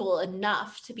available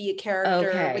enough to be a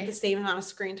character with the same amount of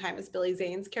screen time as Billy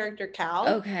Zane's character, Cal.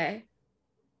 Okay.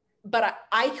 But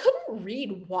I couldn't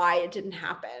read why it didn't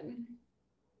happen.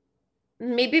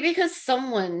 Maybe because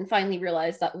someone finally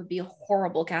realized that would be a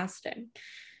horrible casting.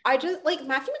 I just like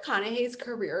Matthew McConaughey's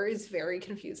career is very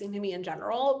confusing to me in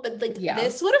general, but like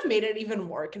this would have made it even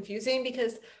more confusing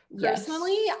because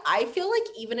personally, I feel like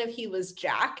even if he was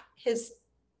Jack, his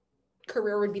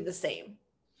career would be the same.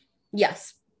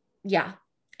 Yes. Yeah.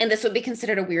 And this would be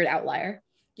considered a weird outlier.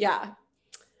 Yeah.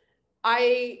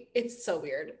 It's so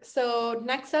weird. So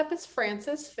next up is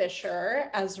Frances Fisher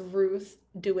as Ruth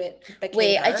DeWitt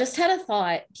Wait, I Decatur. just had a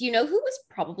thought. Do you know who was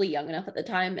probably young enough at the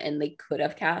time and they could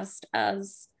have cast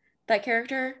as that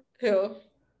character? Who?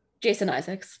 Jason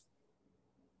Isaacs.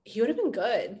 He would have been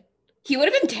good. He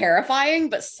would have been terrifying,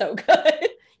 but so good.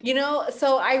 You know,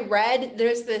 so I read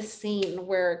there's this scene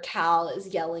where Cal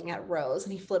is yelling at Rose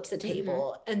and he flips a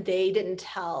table and they didn't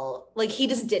tell, like he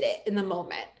just did it in the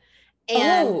moment.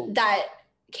 And that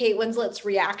Kate Winslet's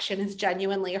reaction is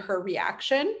genuinely her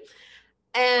reaction.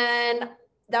 And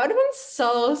that would have been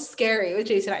so scary with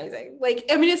Jason Isaac. Like,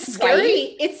 I mean, it's scary.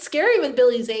 Right? It's scary with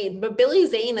Billy Zane, but Billy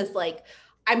Zane is like,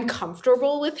 I'm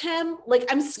comfortable with him. Like,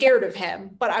 I'm scared of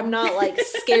him, but I'm not like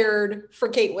scared for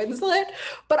Kate Winslet.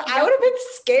 But I would have been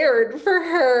scared for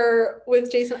her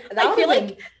with Jason. I feel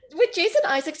like with Jason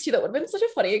Isaacs too, that would have been such a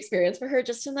funny experience for her,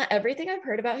 just in that everything I've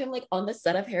heard about him, like on the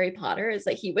set of Harry Potter, is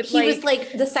like he was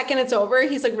like the second it's over,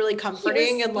 he's like really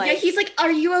comforting and like he's like,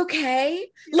 "Are you okay?"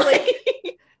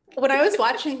 Like when I was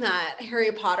watching that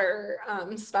Harry Potter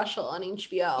special on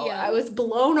HBO, I was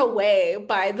blown away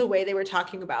by the way they were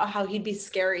talking about how he'd be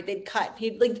scary. They'd cut.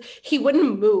 He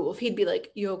wouldn't move. He'd be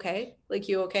like, "You okay? Like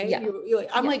you okay?" Yeah.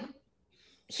 I'm like.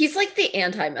 He's like the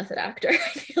anti-method actor.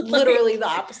 Literally the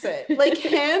opposite. Like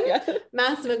him,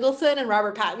 Mads Mikkelsen, and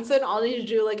Robert Pattinson all need to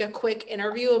do like a quick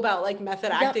interview about like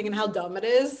method acting and how dumb it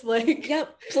is. Like,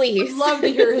 please. I'd love to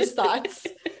hear his thoughts.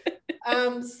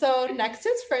 So next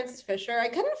is Frances Fisher. I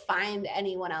couldn't find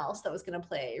anyone else that was going to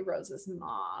play Rose's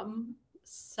mom.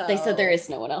 So they said there is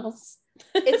no one else.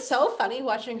 It's so funny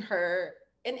watching her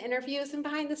in interviews and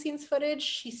behind the scenes footage.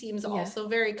 She seems also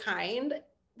very kind,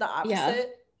 the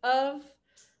opposite of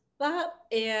that.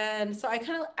 And so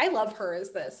I love her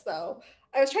as this though.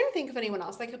 I was trying to think of anyone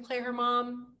else that could play her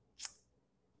mom.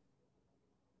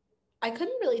 I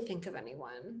couldn't really think of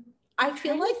anyone. I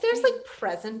feel like there's like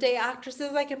present day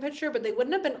actresses I can picture, but they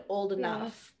wouldn't have been old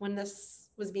enough when this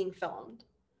was being filmed.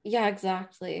 Yeah,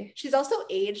 exactly. She's also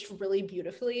aged really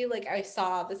beautifully. Like I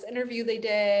saw this interview they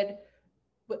did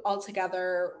all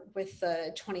together with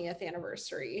the 20th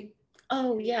anniversary.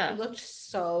 Oh yeah. She looked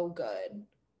so good.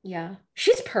 Yeah.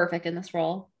 She's perfect in this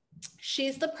role.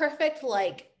 She's the perfect,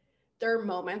 like, there are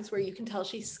moments where you can tell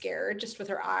she's scared just with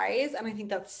her eyes. And I think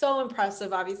that's so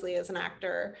impressive, obviously, as an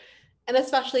actor. And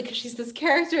especially because she's this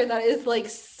character that is like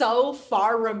so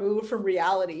far removed from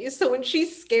reality. So when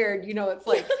she's scared, you know, it's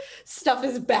like stuff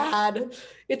is bad.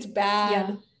 It's bad.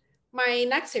 Yeah. My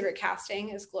next favorite casting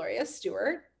is Gloria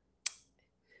Stewart,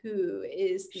 who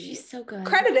is she's so good.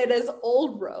 Credited as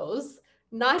Old Rose.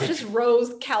 Not just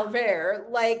Rose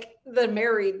Calvert, like the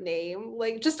married name,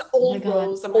 like just Old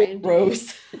Rose. Old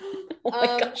Rose.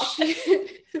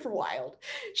 She's wild.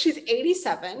 She's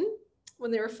 87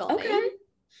 when they were filming. Okay.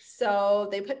 So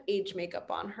they put age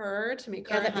makeup on her to make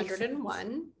her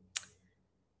 101.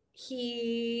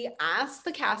 He asked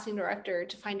the casting director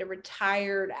to find a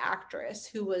retired actress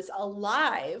who was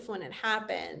alive when it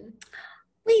happened.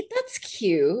 Wait, that's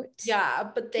cute. Yeah,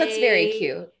 but that's very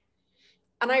cute.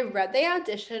 And I read they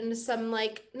auditioned some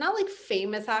like, not like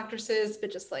famous actresses,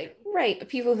 but just like. Right,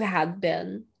 people who had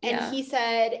been. And he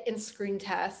said in screen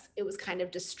tests, it was kind of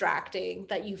distracting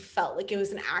that you felt like it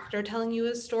was an actor telling you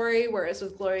a story. Whereas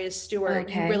with Gloria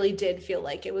Stewart, you really did feel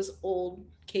like it was old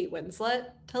Kate Winslet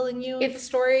telling you the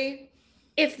story.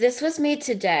 If this was made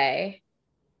today,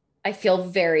 I feel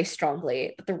very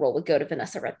strongly that the role would go to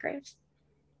Vanessa Redgrave.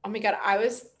 Oh my God, I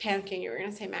was panicking. You were going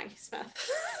to say Maggie Smith.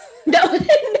 No, but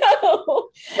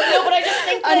I just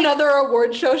think like, another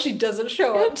award show she doesn't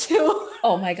show up to.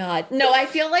 Oh my God. No, I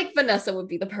feel like Vanessa would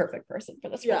be the perfect person for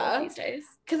this role these days.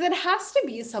 Because it has to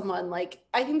be someone like,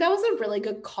 I think that was a really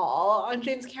good call on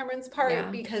James Cameron's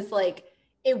part because like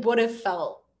it would have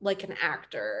felt like an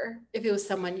actor if it was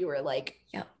someone you were like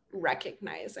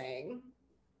recognizing.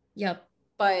 Yep.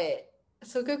 But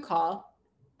so good call.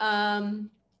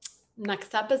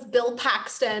 Next up is Bill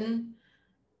Paxton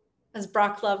as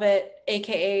Brock Lovett,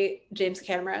 aka James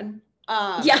Cameron.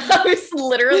 I was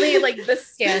literally like the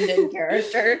stand-in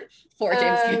character for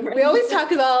James Cameron. We always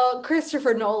talk about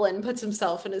Christopher Nolan puts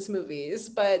himself in his movies,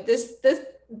 but this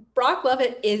Brock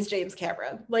Lovett is James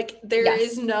Cameron. Like there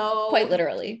is no quite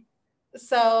literally.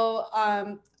 So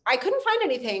I couldn't find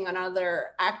anything on other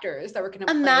actors that were going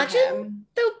to imagine play him.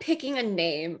 Though picking a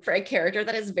name for a character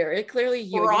that is very clearly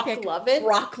you. Brock Lovett.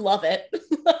 Brock Lovett.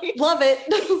 Like, love it.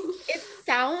 It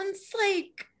sounds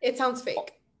like it sounds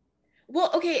fake. Well,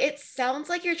 okay, it sounds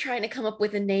like you're trying to come up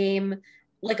with a name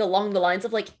like along the lines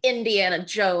of like Indiana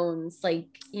Jones, like,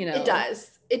 you know. It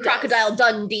does. Crocodile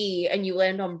Dundee, and you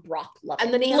land on Brock Lovett.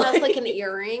 And then he has like an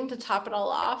earring to top it all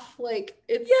off. Like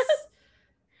it's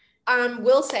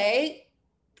Will say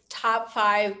top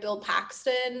 5 Bill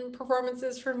Paxton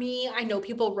performances for me. I know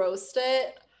people roast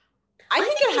it. I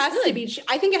think it has to be.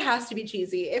 I think it has to be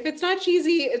cheesy. If it's not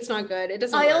cheesy, it's not good. It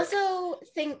doesn't work. I also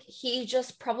think he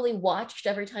just probably watched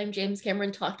every time James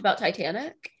Cameron talked about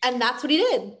Titanic, and that's what he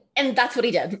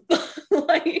did.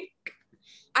 Like,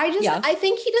 I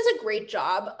think he does a great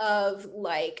job of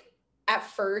like, at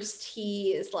first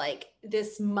he is like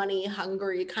this money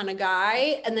hungry kind of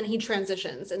guy, and then he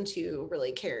transitions into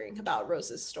really caring about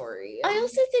Rose's story. I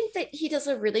also think that he does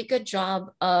a really good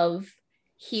job of,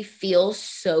 he feels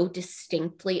so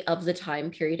distinctly of the time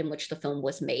period in which the film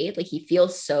was made. Like, he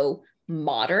feels so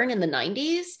modern in the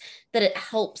 90s that it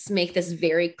helps make this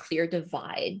very clear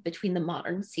divide between the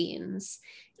modern scenes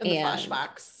and the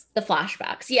flashbacks. The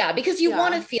flashbacks. Yeah, because you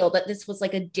want to feel that this was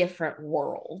like a different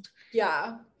world.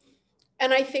 Yeah.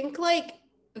 And I think like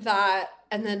that,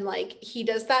 and then like he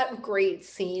does that great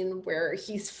scene where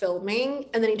he's filming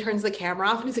and then he turns the camera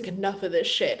off and he's like, enough of this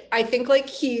shit. I think like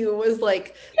he was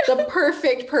like the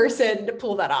perfect person to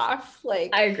pull that off.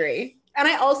 Like, I agree. And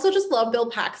I also just love Bill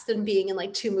Paxton being in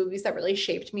like 2 movies that really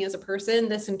shaped me as a person.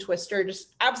 This and Twister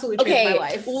just absolutely changed my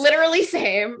life. Literally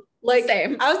same. Like,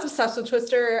 same. I was obsessed with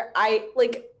Twister.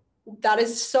 That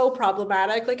is so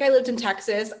problematic. Like, I lived in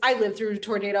Texas. I lived through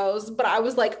tornadoes, but I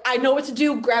was like, I know what to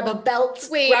do. Grab a belt,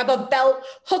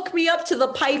 hook me up to the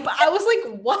pipe. I was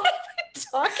like, what am I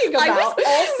talking about? I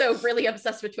was also really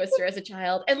obsessed with Twister as a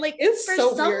child. And like, it's for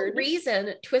so some weird.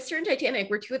 reason, Twister and Titanic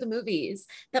were 2 of the movies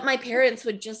that my parents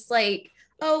would just like,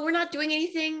 oh, we're not doing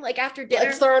anything like after dinner.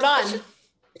 Let's throw it on.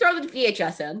 Throw the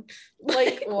VHS in.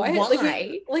 Like, what?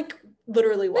 Why? Like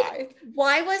literally why? Like,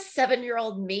 why was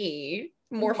 7-year-old me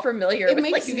more familiar with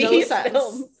makes like no these sense.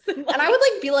 films? And I would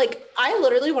like be like, I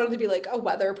literally wanted to be like a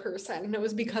weather person, and it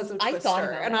was because of Twister. I thought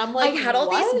about and I'm like, I had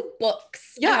all these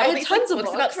books. Yeah, I had tons of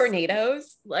books about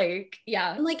tornadoes. Like,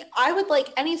 yeah. And like, I would like,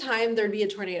 anytime there'd be a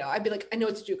tornado, I'd be like, I know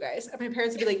what to do, guys. And my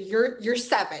parents would be like, you're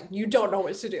 7, you don't know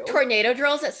what to do. Tornado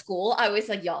drills at school, I was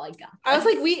like, y'all, I got this. I was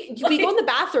like, we go in the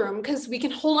bathroom because we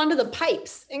can hold onto the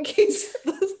pipes in case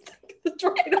the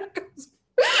tornado goes.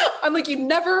 I'm like, you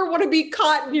never want to be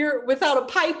caught without a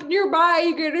pipe nearby.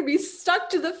 You're going to be stuck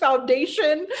to the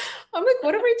foundation. I'm like,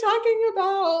 what are we talking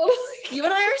about? You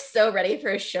and I are so ready for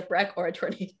a shipwreck or a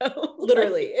tornado.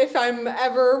 Literally, if I'm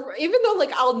ever, even though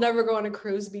like I'll never go on a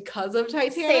cruise because of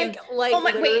Titanic. Same. Like,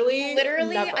 literally,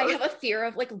 never. I have a fear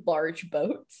of like large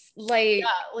boats. Like, yeah,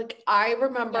 like I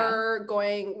remember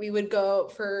going, we would go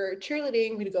for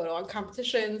cheerleading, we'd go on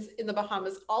competitions in the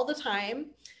Bahamas all the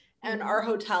time. And our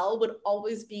hotel would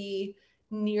always be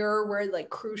near where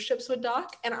like cruise ships would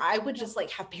dock. And I would just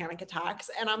like have panic attacks.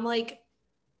 And I'm like,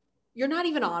 you're not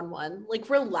even on one. Like,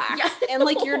 relax. Yeah. And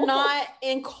like, you're not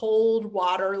in cold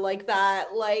water like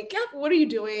that. Like, what are you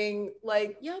doing?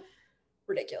 Like,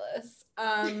 ridiculous.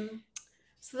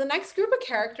 So the next group of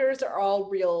characters are all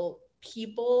real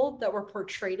people that were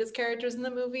portrayed as characters in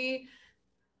the movie.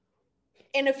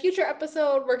 In a future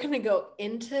episode, we're going to go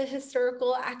into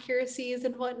historical accuracies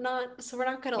and whatnot. So we're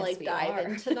not going to dive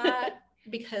into that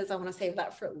because I want to save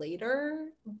that for later.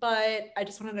 But I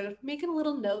just wanted to make a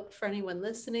little note for anyone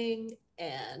listening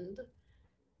and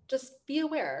just be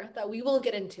aware that we will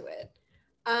get into it.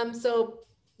 So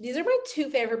these are my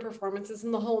 2 favorite performances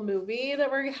in the whole movie that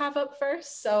we're going to have up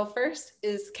first. So first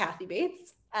is Kathy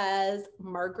Bates as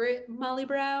Margaret Molly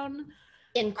Brown.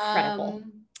 Incredible.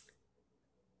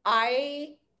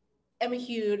 I am a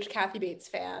huge Kathy Bates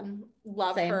fan.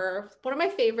 Love her. One of my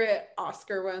favorite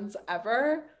Oscar ones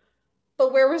ever.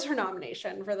 But where was her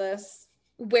nomination for this?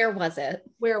 Where was it?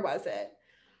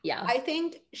 Yeah. I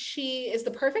think she is the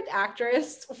perfect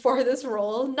actress for this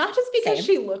role, not just because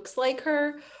she looks like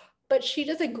her, but she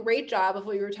does a great job of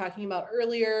what you were talking about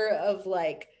earlier of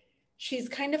like, she's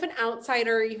kind of an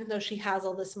outsider, even though she has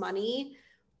all this money.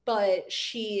 But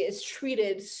she is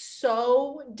treated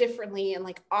so differently and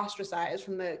like ostracized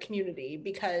from the community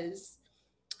because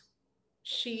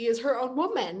she is her own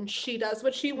woman. She does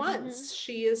what she wants.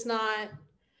 She is not,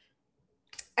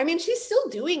 I mean, she's still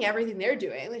doing everything they're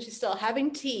doing. Like, she's still having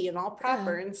tea and all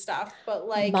proper and stuff, but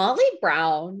like Molly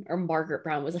Brown or Margaret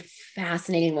Brown was a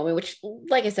fascinating woman, which,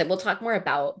 like I said, we'll talk more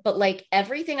about, but like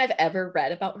everything I've ever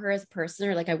read about her as a person,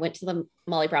 or like I went to the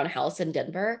Molly Brown house in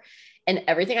Denver, and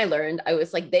everything I learned, I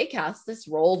was like, they cast this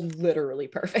role literally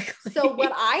perfectly. So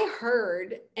what I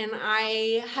heard, and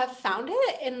I have found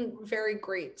it in very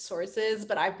great sources,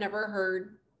 but I've never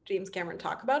heard James Cameron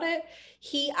talk about it.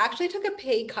 He actually took a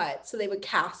pay cut so they would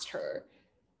cast her.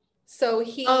 So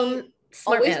he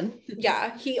smart man.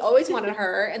 Yeah, he always wanted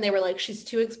her, and they were like, she's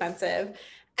too expensive.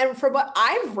 And from what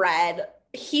I've read,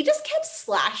 he just kept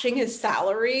slashing his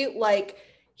salary. Like,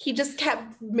 he just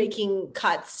kept making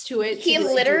cuts to it. He to be like,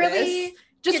 "Do literally this."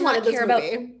 just did wanted not this care about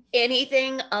movie.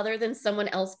 anything other than someone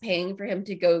else paying for him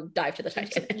to go dive to the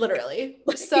Titanic. Literally.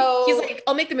 Like, So he's like,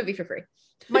 I'll make the movie for free.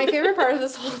 my favorite part of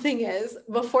this whole thing is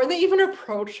before they even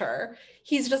approach her,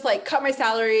 he's just like, cut my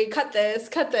salary, cut this,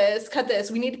 cut this, cut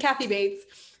this. We need Kathy Bates.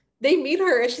 They meet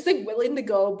her and she's like willing to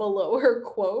go below her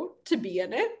quote to be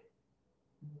in it.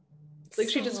 Like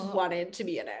she just wanted to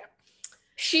be in it.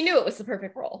 She knew it was the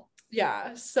perfect role.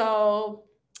 Yeah. So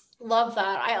love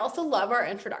that. I also love our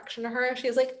introduction to her. She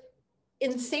has like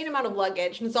insane amount of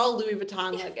luggage and it's all Louis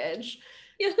Vuitton luggage.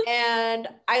 Yeah. And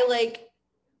I like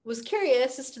was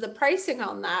curious as to the pricing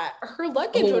on that. Her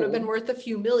luggage would have been worth a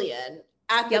few million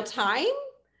at the time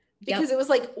because it was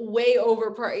like way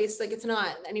overpriced. Like it's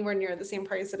not anywhere near the same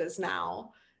price it is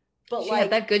now. But she like had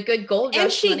that good gold rush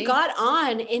and she money. got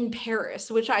on in Paris,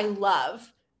 which I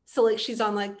love. So like she's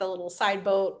on like the little side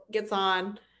boat, gets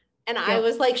on, and I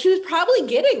was like, she was probably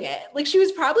getting it. Like she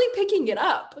was probably picking it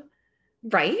up.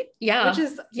 Right? Yeah. Which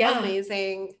is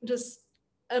amazing. Just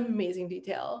amazing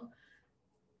detail.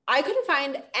 I couldn't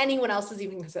find anyone else was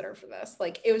even considered for this.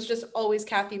 Like it was just always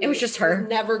Kathy Bates. It was just her. It was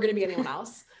never going to be anyone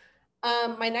else.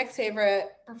 My next favorite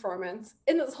performance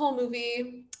in this whole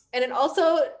movie, and it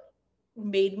also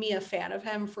made me a fan of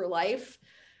him for life.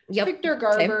 Victor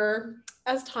Garber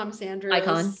as Thomas Andrews.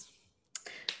 Icon.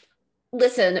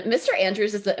 Listen, Mr.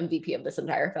 Andrews is the MVP of this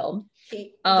entire film.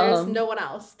 There's no one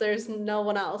else. There's no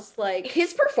one else. Like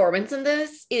his performance in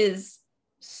this is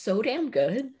so damn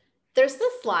good. There's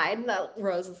this line that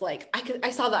Rose is like,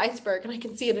 I saw the iceberg and I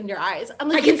can see it in your eyes. I'm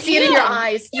like, I can see it in your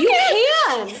eyes. You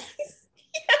can.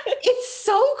 It's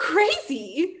so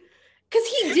crazy. Because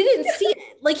he didn't see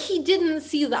it. Like he didn't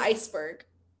see the iceberg.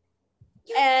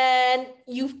 And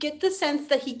you get the sense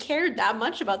that he cared that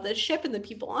much about this ship and the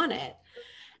people on it.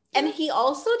 And he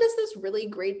also does this really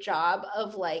great job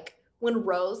of like, when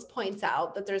Rose points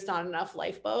out that there's not enough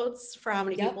lifeboats for how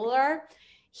many people there are,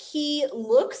 he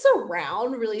looks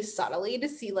around really subtly to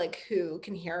see like who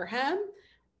can hear him.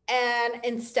 And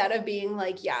instead of being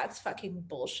like, yeah, it's fucking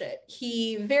bullshit,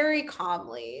 he very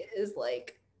calmly is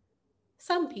like,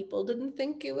 some people didn't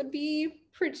think it would be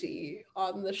pretty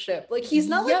on the ship. Like he's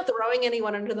not like throwing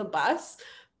anyone under the bus,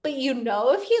 but you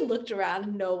know, if he had looked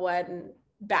around, no one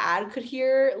bad could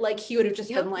hear, like he would have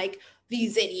just been like,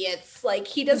 these idiots. Like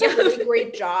he does a really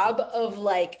great job of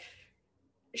like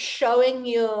showing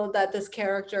you that this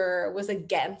character was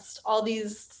against all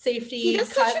these safety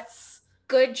cuts.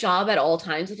 Good job at all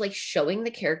times of like showing the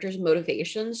character's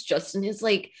motivations just in his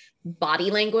like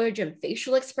body language and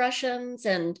facial expressions.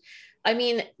 And I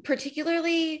mean,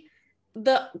 particularly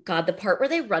the part where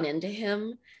they run into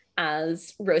him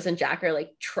as Rose and Jack are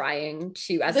like trying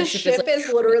to, as the ship is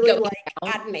literally like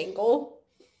at an angle.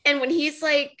 And when he's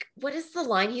like, what is the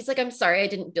line? He's like, I'm sorry, I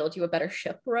didn't build you a better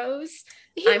ship, Rose.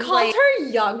 He calls like, her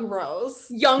young Rose.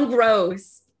 Young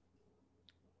Rose.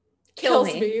 Kills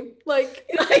me. Like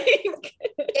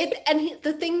it, and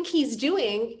the thing he's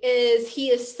doing is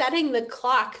he is setting the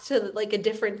clock to like a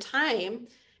different time,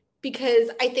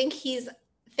 because I think he's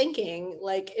thinking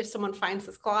like, if someone finds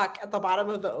this clock at the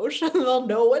bottom of the ocean, they'll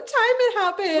know what time it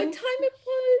happened. What time it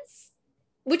was.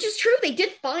 Which is true. They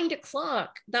did find a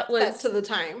clock that was set to the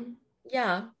time.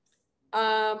 Yeah.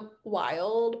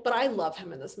 Wild, but I love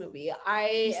him in this movie.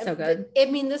 He's so good. I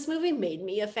mean, this movie made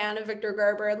me a fan of Victor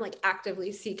Garber and like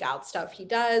actively seek out stuff he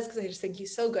does, because I just think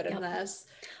he's so good in this.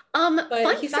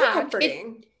 But he's so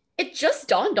comforting. It just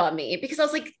dawned on me because I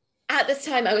was like, at this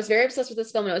time, I was very obsessed with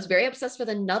this film, and I was very obsessed with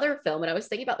another film, and I was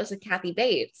thinking about this with Kathy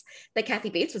Bates, that Kathy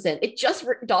Bates was in. It just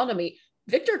dawned on me,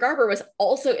 Victor Garber was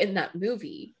also in that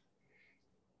movie.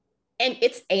 And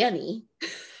it's Annie.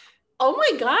 Oh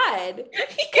my God.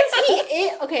 Because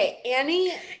Annie.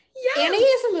 Yeah. Annie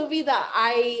is a movie that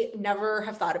I never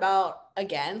have thought about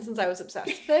again since I was obsessed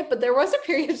with it. But there was a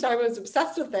period of time I was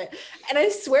obsessed with it. And I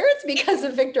swear it's because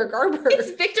of Victor Garber. It's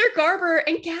Victor Garber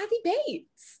and Kathy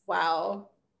Bates. Wow.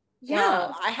 Yeah.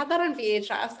 Wow. I had that on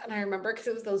VHS, and I remember because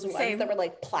it was those ones that were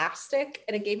like plastic,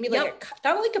 and it gave me like a cut,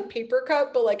 not like a paper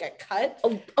cut, but like a cut.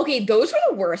 Oh, okay. Those were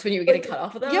the worst when you would get a cut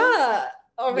off of those. Yeah.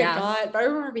 Oh my God. But I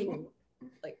remember being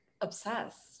like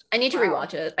obsessed. I need to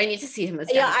rewatch it. I need to see him as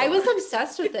I was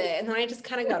obsessed with it, and then I just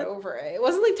kind of got over it. It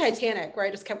wasn't like Titanic where I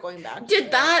just kept going back.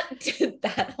 Did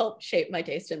that help shape my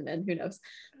taste in men? Who knows?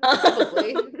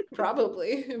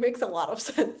 Probably. It makes a lot of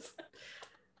sense.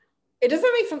 It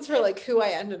doesn't make sense for like who I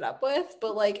ended up with,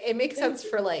 but like it makes sense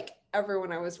for like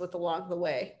everyone I was with along the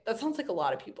way. That sounds like a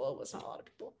lot of people. It was not a lot of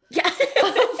people. Yeah.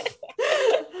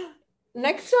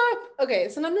 Next up, okay,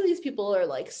 so none of these people are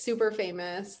like super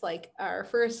famous, like our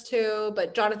first two,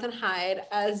 but Jonathan Hyde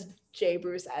as J.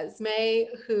 Bruce Esme,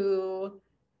 who,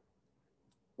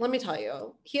 let me tell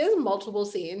you, he has multiple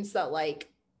scenes that like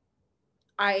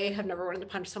I have never wanted to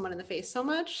punch someone in the face so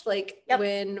much. Like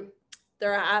when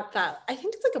they're at that, I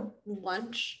think it's like a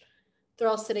lunch. They're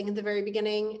all sitting at the very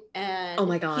beginning, and oh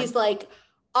my God, he's like,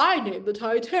 I named the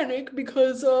Titanic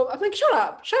because I'm like, shut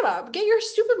up, get your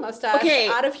stupid mustache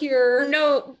out of here.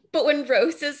 No, but when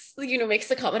Rose is, makes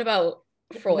the comment about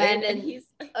Freud, Men, and he's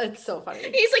like, it's so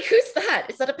funny. He's like, who's that?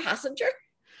 Is that a passenger?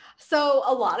 So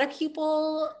a lot of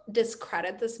people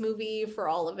discredit this movie for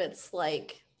all of its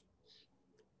like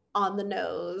on the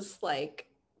nose, like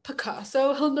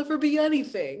Picasso, he'll never be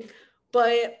anything.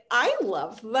 But I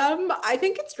love them. I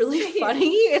think it's really funny.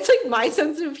 It's like my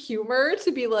sense of humor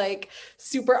to be like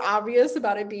super obvious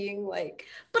about it being like.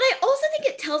 But I also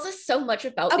think it tells us so much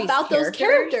about those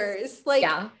characters. Like,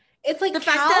 yeah. It's like the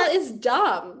fact that is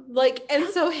dumb. Like, and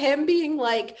so him being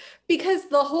like, because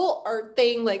the whole art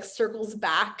thing like circles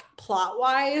back plot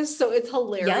wise. So it's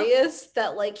hilarious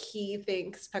that like he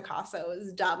thinks Picasso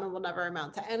is dumb and will never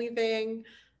amount to anything.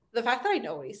 The fact that I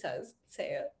know what he says,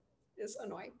 say it, is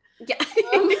annoying. Yeah.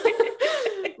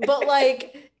 But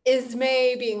like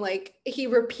Ismay being like, he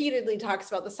repeatedly talks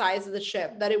about the size of the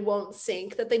ship, that it won't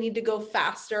sink, that they need to go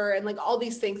faster, and like all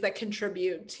these things that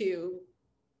contribute to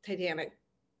Titanic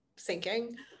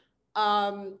sinking.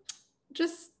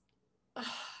 This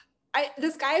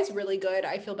guy is really good.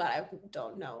 I feel bad I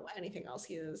don't know anything else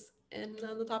he is in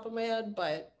on the top of my head,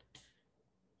 but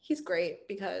he's great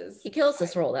because he kills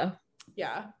this role though.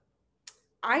 Yeah.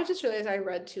 I just realized I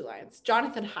read 2 lines.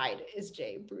 Jonathan Hyde is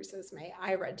J. Bruce Esme.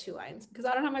 I read 2 lines because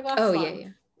I don't have my glasses on. Yeah.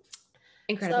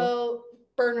 Incredible. So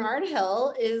Bernard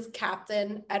Hill is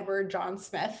Captain Edward John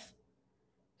Smith,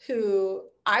 who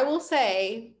I will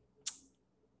say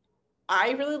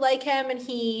I really like him, and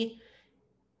he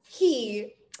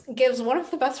gives one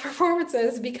of the best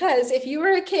performances, because if you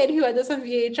were a kid who had this on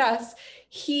VHS,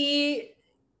 he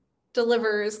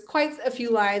delivers quite a few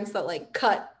lines that like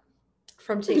cut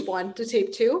from tape 1 to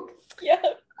tape 2. Yeah.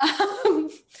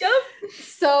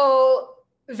 So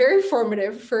very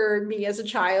formative for me as a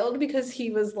child, because he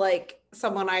was like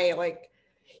someone I like.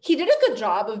 He did a good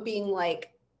job of being like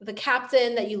the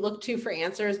captain that you look to for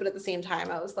answers, but at the same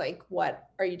time I was like, what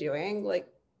are you doing? Like,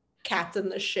 captain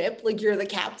the ship, like you're the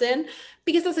captain.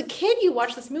 Because as a kid you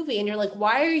watch this movie and you're like,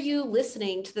 why are you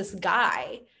listening to this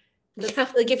guy?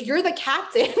 Like, if you're the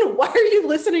captain, why are you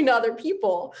listening to other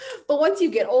people? But once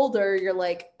you get older, you're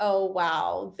like, oh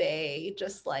wow, they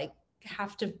just like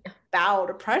have to bow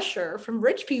to pressure from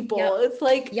rich people. It's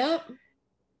like,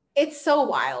 it's so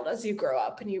wild as you grow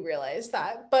up and you realize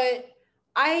that. But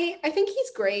I think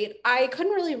he's great. I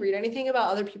couldn't really read anything about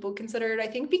other people considered. I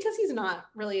think because he's not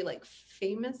really like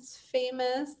famous,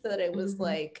 that it was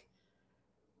like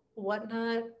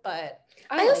whatnot. But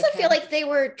I also feel like they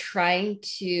were trying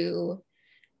to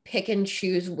pick and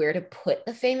choose where to put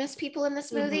the famous people in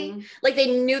this movie. Like,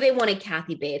 they knew they wanted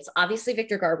Kathy Bates. Obviously,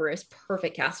 Victor Garber is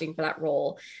perfect casting for that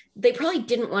role. They probably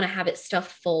didn't want to have it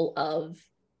stuffed full of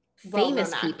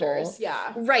famous people. Actors,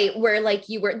 yeah. Right. Where like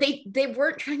they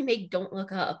weren't trying to make Don't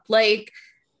Look Up, like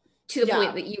to the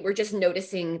point that you were just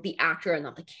noticing the actor and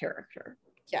not the character.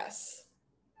 Yes.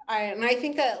 I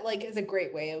think that like is a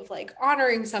great way of like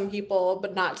honoring some people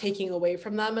but not taking away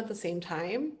from them at the same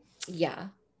time. Yeah.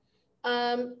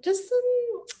 Just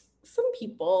some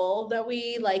people that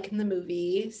we like in the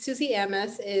movie. Susie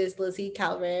Amos is Lizzie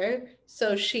Calvert.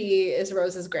 So she is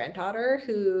Rose's granddaughter,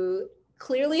 who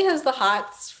clearly has the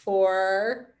hots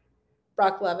for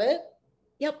Brock Levitt.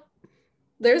 Yep.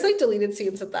 There's like deleted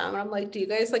scenes with them. And I'm like, do you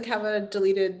guys like have a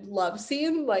deleted love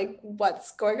scene? Like,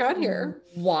 what's going on here?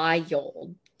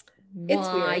 Wild. It's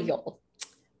weird.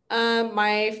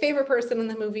 My favorite person in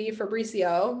the movie,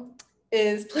 Fabrizio,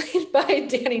 is played by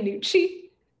Danny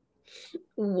Nucci.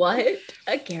 What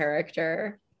a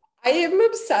character. I am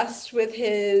obsessed with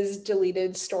his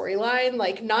deleted storyline,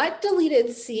 like not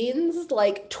deleted scenes,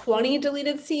 like 20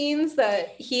 deleted scenes that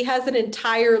he has an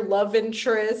entire love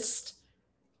interest.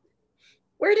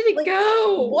 Where did it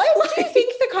go? What do you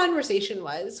think the conversation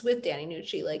was with Danny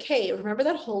Nucci? Like, hey, remember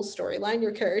that whole storyline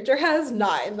your character has?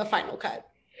 Not in the final cut.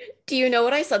 Do you know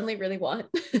what I suddenly really want?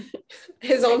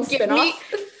 His own spinoff?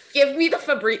 Give me the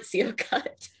Fabrizio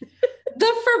cut.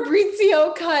 The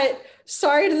Fabrizio cut.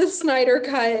 Sorry to the Snyder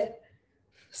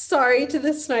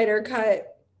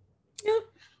cut. Yep.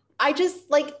 I just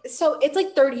like, so it's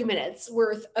like 30 minutes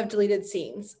worth of deleted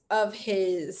scenes of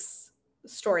his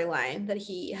storyline that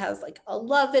he has like a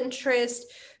love interest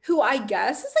who I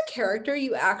guess is a character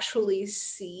you actually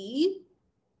see.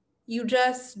 You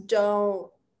just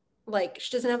don't like,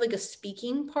 she doesn't have like a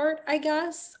speaking part, I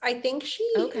guess. I think she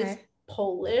is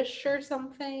Polish or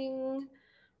something.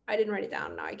 I didn't write it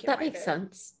down. Now I can't That find makes it.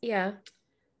 sense. Yeah.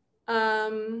 But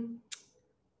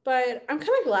I'm kind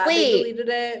of glad they Wait. deleted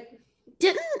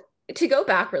it. To go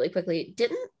back really quickly,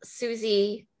 didn't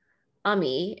Susie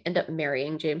Ami end up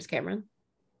marrying James Cameron?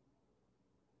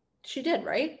 She did,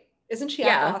 right? Isn't she at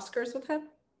Yeah. the Oscars with him?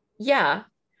 Yeah.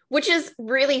 Which is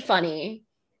really funny.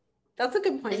 That's a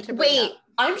good point to bring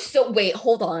up. Wait,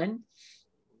 hold on.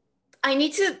 I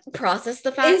need to process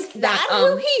the fact Is that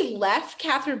who he left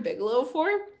Catherine Bigelow for?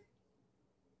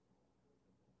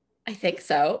 I think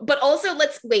so. But also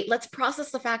let's process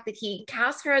the fact that he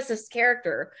cast her as this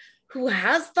character who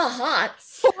has the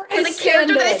hots For the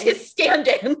character that is his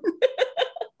stand-in.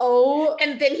 Oh.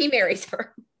 And then he marries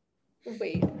her.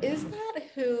 Wait, is that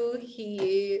who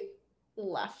he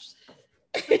left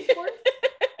for?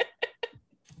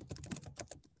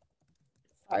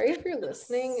 Sorry if you're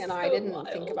listening and I didn't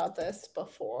think about this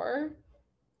before.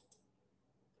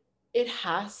 It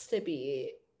has to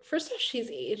be, first of all, she's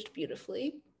aged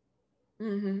beautifully.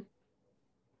 Mm-hmm.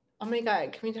 Oh my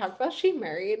God, can we talk about she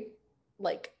married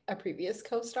like a previous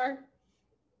co-star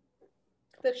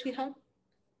that she had?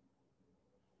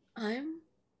 I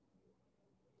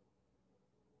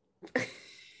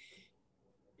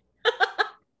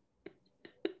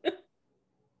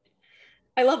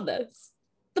love this.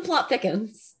 The plot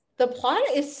thickens. The plot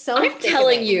is so I'm thickening.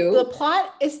 telling you. The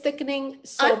plot is thickening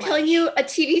so much. I'm telling you, a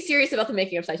TV series about the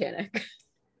making of Titanic.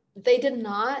 They did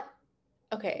not.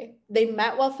 Okay. They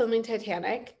met while filming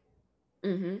Titanic.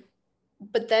 Mm-hmm.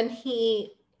 But then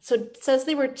so it says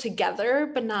they were together,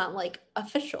 but not like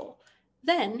official.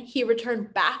 Then he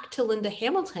returned back to Linda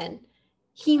Hamilton.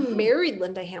 He married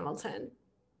Linda Hamilton.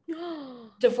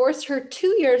 Divorced her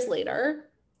 2 years later.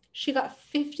 She got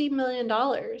 $50 million.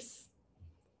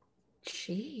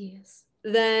 Jeez.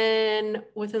 Then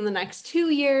within the next 2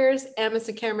 years,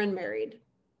 Amasa Cameron married.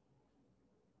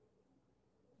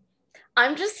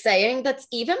 I'm just saying that's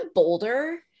even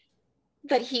bolder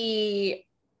that he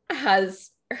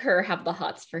has her have the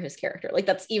hots for his character. Like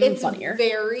that's even funnier.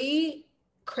 Very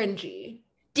cringy.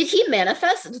 Did he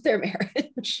manifest their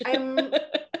marriage?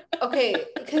 Okay,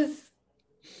 because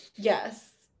yes,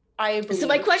 I believe. So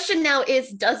my question now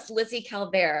is, does Lizzie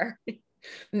Calvert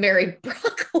marry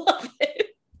Brock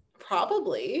Lovett?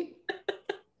 Probably.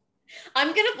 I'm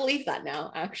gonna believe that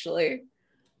now, actually.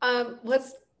 I've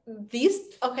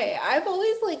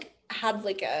always like had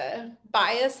like a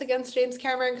bias against James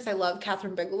Cameron because I love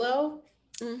Catherine Bigelow.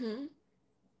 Mm-hmm.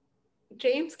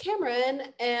 James Cameron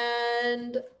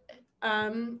and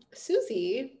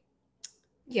Susie.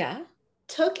 Yeah.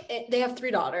 They have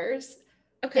 3 daughters.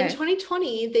 Okay. In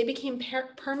 2020, they became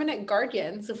permanent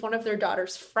guardians of one of their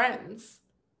daughter's friends.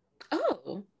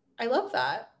 Oh. I love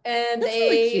that. And that's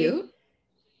really cute.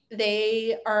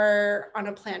 They are on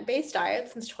a plant-based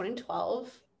diet since 2012.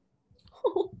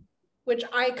 Which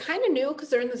I kind of knew because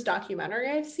they're in this documentary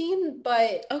I've seen,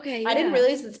 but okay, I didn't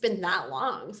realize it's been that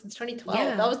long, since 2012.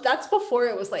 Yeah. That's before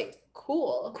it was like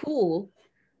cool.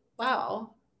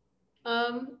 Wow.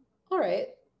 All right.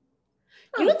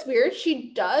 You know what's weird?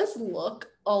 She does look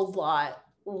a lot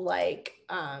like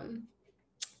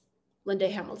Linda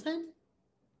Hamilton.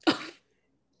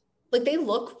 Like they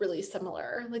look really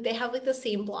similar. Like they have like the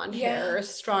same blonde hair,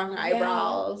 strong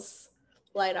eyebrows,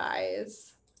 light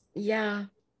eyes. Yeah.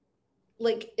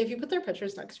 Like if you put their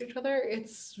pictures next to each other,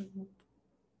 it's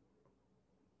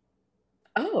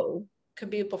could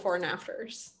be before and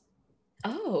afters.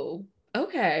 Oh,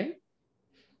 okay.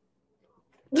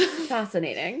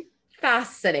 Fascinating.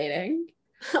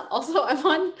 Also, I'm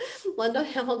on Linda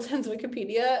Hamilton's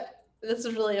Wikipedia. This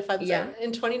is really offensive. Yeah.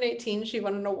 In 2019, she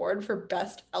won an award for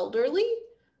Best Elderly.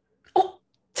 Oh.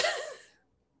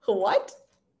 What?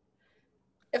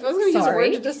 If I was going to use a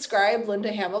word to describe Linda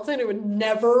Hamilton, it would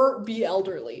never be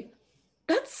elderly.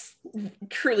 That's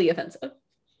truly offensive.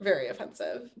 Very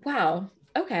offensive. Wow.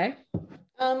 Okay.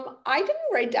 I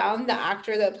didn't write down the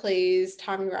actor that plays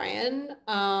Tommy Ryan,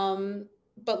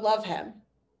 but love him.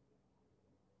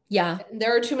 Yeah.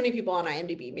 There are too many people on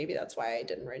IMDb. Maybe that's why I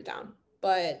didn't write it down.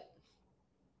 But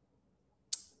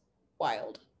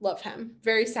wild. Love him.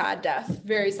 Very sad death.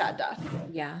 Very sad death.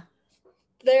 Yeah.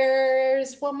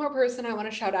 There's one more person I want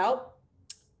to shout out.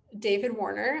 David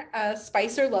Warner,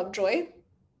 Spicer Lovejoy.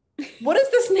 What is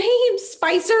this name?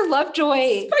 Spicer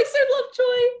Lovejoy. Spicer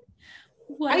Lovejoy.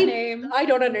 What a name. I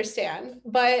don't understand,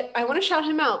 but I want to shout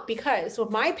him out because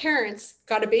when my parents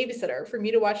got a babysitter for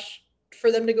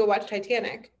them to go watch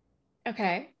Titanic.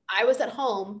 Okay. I was at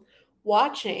home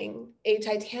watching a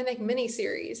Titanic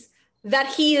miniseries that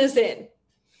he is in.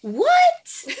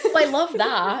 What? I love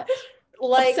that.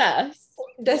 Like, Obsessed.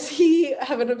 does he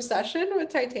have an obsession with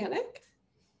Titanic?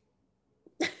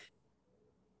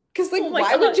 Because, like, Oh my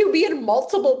why would God. you be in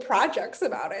multiple projects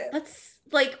about it? That's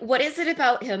like, what is it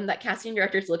about him that casting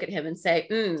directors look at him and say,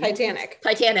 Titanic.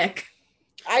 Titanic.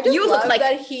 I just You look love like-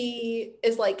 that he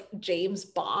is like James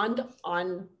Bond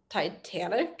on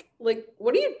Titanic. Like,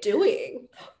 what are you doing?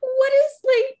 What is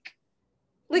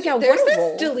Like, Yeah, there's what a this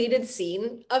role. deleted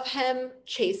scene of him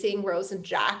chasing Rose and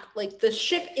Jack. Like, the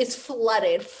ship is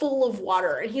flooded, full of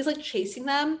water, and he's like chasing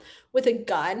them with a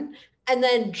gun. And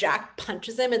then Jack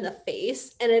punches him in the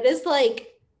face, and it is like,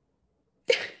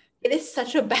 it is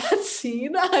such a bad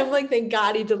scene. I'm like, thank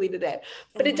God he deleted it.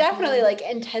 But it definitely like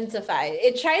intensified.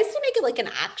 It tries to make it like an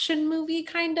action movie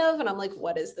kind of, and I'm like,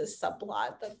 what is this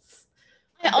subplot? That's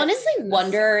I a bit honestly weird.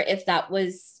 wonder if that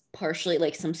was partially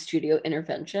like some studio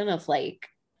intervention of like,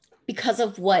 because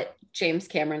of what James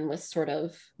Cameron was sort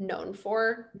of, known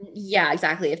for, yeah,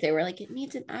 exactly. If they were like, it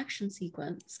needs an action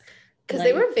sequence. because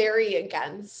they were very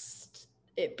against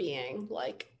it being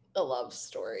like a love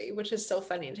story, which is so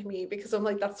funny to me because I'm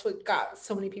like, that's what got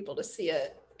so many people to see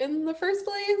it in the first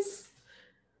place.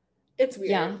 It's weird.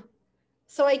 Yeah.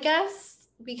 So I guess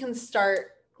we can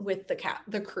start with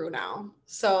the crew now.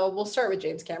 So we'll start with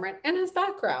James Cameron and his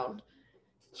background.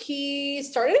 He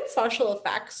started in special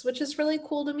effects, which is really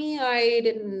cool to me. I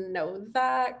didn't know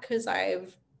that because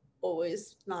I've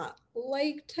always not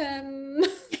liked him.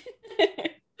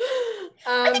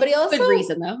 But he also, good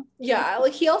reason though. yeah,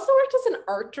 like he also worked as an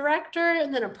art director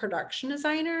and then a production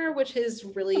designer, which is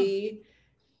really,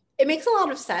 it makes a lot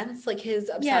of sense, like his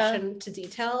obsession to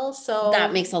detail. So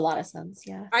That makes a lot of sense.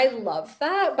 Yeah. I love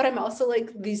that, but I'm also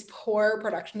like, these poor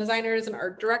production designers and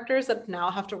art directors that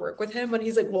now have to work with him when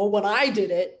he's like, well, when I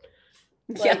did it,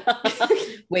 like, Yeah.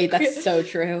 Wait, that's so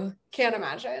true. can't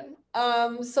imagine.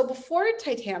 So before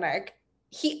Titanic,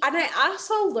 and I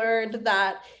also learned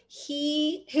that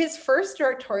his first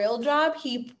directorial job,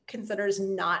 he considers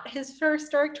not his first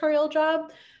directorial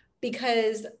job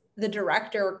because the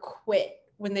director quit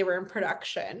when they were in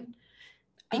production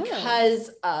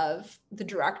because of the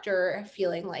director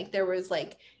feeling like there was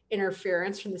like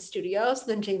interference from the studio. So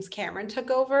then James Cameron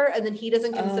took over, and then he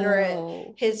doesn't consider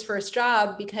it his first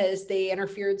job because they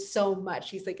interfered so much.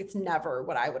 He's like, it's never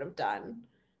what I would have done,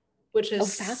 which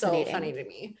is so fascinating. funny to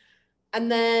me. And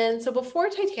then, so before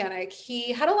Titanic,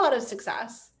 he had a lot of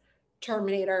success.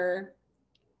 Terminator,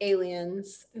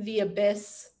 Aliens, The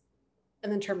Abyss, and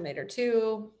then Terminator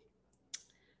 2.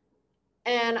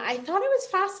 And I thought it was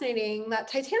fascinating that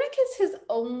Titanic is his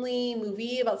only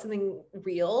movie about something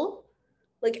real.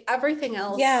 Like everything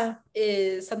else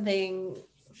is something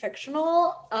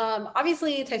fictional.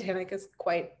 Obviously, Titanic is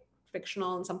quite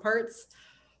fictional in some parts,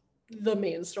 the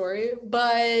main story,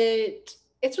 but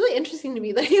it's really interesting to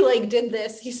me that he like did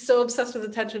this. He's so obsessed with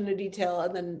attention to detail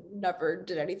and then never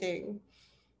did anything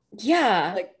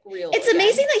like real. It's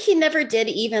amazing that he never did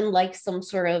even like some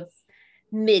sort of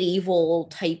medieval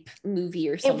type movie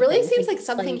or something. It really seems like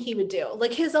something he would do,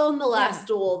 like his own The Last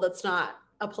Duel that's not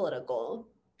a political,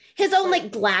 his own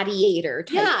like gladiator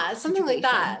type something like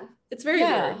that. It's very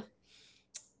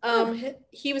weird.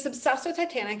 He was obsessed with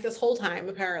Titanic this whole time,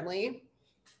 apparently.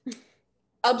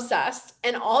 Obsessed.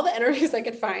 And all the interviews I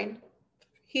could find,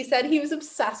 he said he was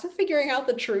obsessed with figuring out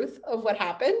the truth of what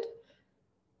happened.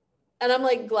 And I'm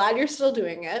like, glad you're still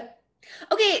doing it.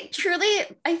 Okay, truly,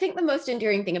 I think the most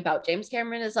endearing thing about James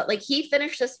Cameron is that like he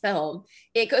finished this film,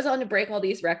 it goes on to break all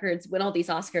these records, win all these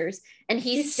Oscars, and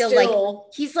he's still like,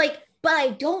 but I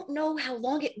don't know how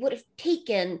long it would have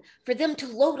taken for them to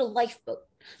load a lifeboat.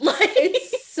 Like,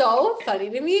 it's so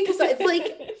funny to me because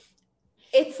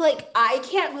it's like I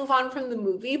can't move on from the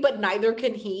movie, but neither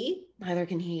can he. Neither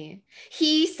can he.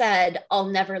 He said, I'll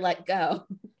never let go.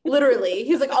 Literally.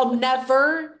 He's like, I'll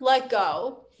never let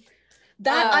go.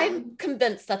 That I'm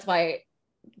convinced that's why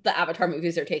the Avatar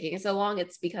movies are taking so long.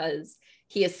 It's because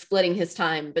he is splitting his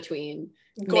time between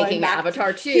making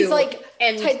Avatar 2 he's like,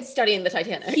 and studying the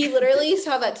Titanic. He literally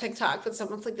saw that TikTok that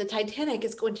someone's like, the Titanic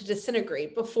is going to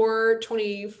disintegrate before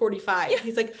 2045.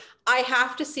 He's like, I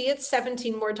have to see it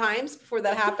 17 more times before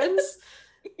that happens.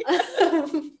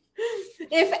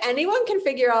 If anyone can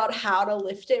figure out how to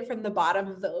lift it from the bottom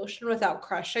of the ocean without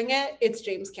crushing it, it's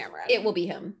James Cameron. It will be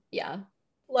him. Yeah.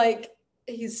 Like,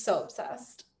 he's so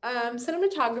obsessed.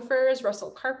 Cinematographer is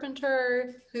Russell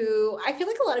Carpenter, who I feel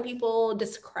like a lot of people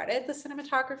discredit the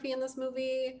cinematography in this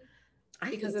movie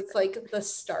because it's like the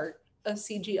start of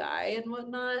CGI and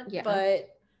whatnot. Yeah. But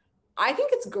I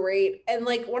think it's great. And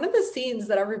like one of the scenes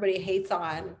that everybody hates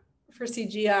on for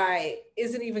CGI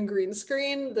isn't even green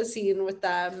screen. The scene with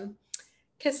them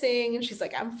kissing, and she's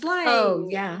like, I'm flying. Oh,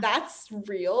 yeah. That's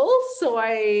real. So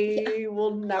I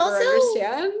will never Also,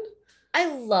 understand. I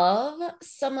love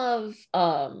some of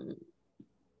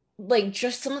like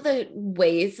just some of the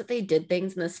ways that they did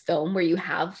things in this film where you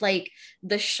have like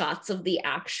the shots of the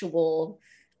actual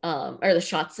or the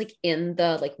shots like in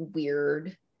the like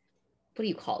weird, what do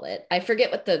you call it? I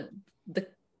forget what the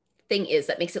thing is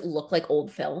that makes it look like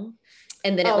old film.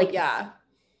 And then it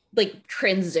like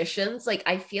transitions. Like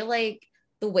I feel like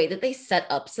the way that they set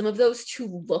up some of those to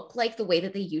look like the way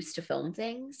that they used to film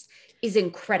things is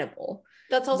incredible.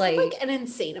 That's also like an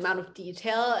insane amount of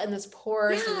detail. And this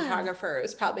poor cinematographer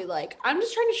is probably like, I'm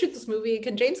just trying to shoot this movie.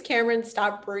 Can James Cameron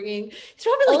stop bringing? He's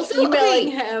probably like also,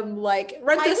 emailing him, like,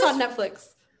 rent this on Netflix.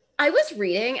 I was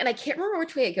reading, and I can't remember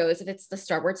which way it goes, if it's the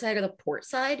starboard side or the port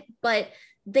side, but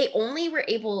they only were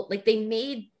able, like, they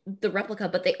made the replica,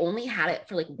 but they only had it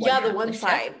for like one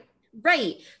side.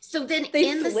 Right. So then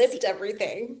they flipped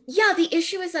everything. Yeah, the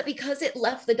issue is that because it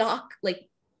left the dock like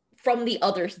from the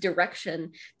other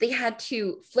direction, they had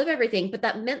to flip everything. But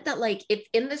that meant that like if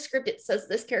in the script it says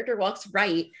this character walks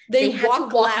right, they had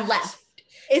to walk left.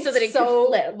 It's so that it could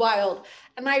flip. Wild.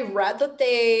 And I read that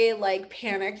they like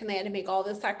panicked and they had to make all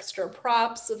this extra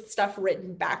props with stuff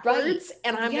written backwards. Right.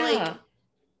 And I'm like,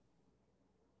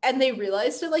 and they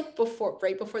realized it like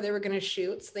right before they were going to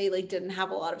shoot. So they like didn't have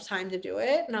a lot of time to do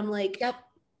it. And I'm like, yep.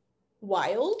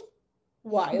 Wild.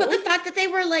 But the fact that they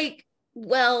were like,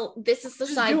 well, this is the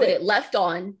side that it left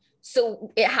on.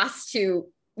 So it has to,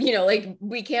 you know, like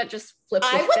we can't just flip.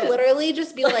 I would literally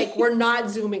just be like, we're not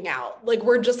zooming out. Like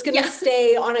we're just going to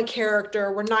stay on a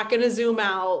character. We're not going to zoom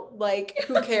out. Like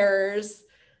who cares?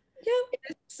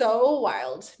 It's so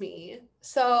wild to me.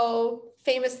 So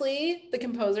famously, the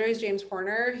composer is James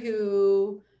Horner,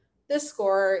 who this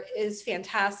score is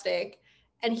fantastic.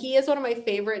 And he is one of my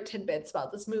favorite tidbits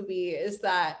about this movie is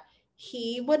that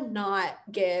he would not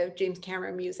give James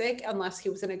Cameron music unless he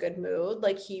was in a good mood.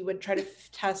 Like he would try to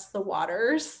test the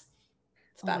waters.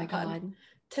 It's bad pun.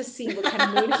 To see what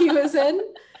kind of mood he was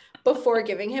in before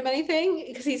giving him anything.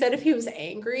 Because he said if he was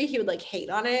angry, he would like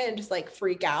hate on it and just like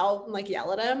freak out and like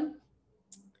yell at him.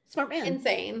 Smart man.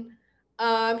 Insane.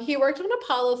 He worked on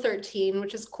Apollo 13,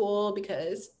 which is cool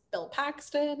because Bill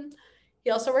Paxton.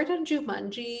 He also worked on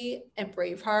Jumanji and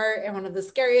Braveheart and one of the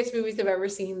scariest movies I've ever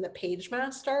seen, The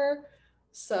Pagemaster.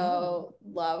 So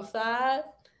love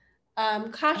that.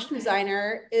 Costume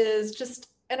designer is just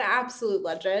an absolute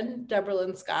legend, Deborah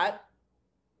Lynn Scott.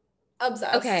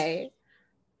 Obsessed. Okay.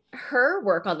 Her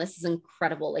work on this is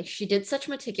incredible. Like she did such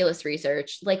meticulous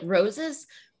research. Like Rose's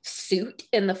suit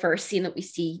in the first scene that we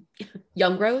see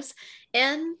young Rose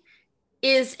in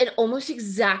is an almost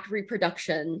exact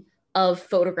reproduction of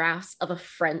photographs of a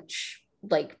French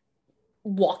like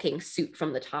walking suit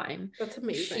from the time. That's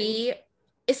amazing. She,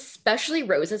 especially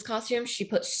Rose's costumes, she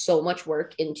put so much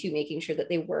work into making sure that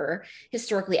they were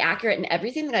historically accurate, and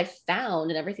everything that I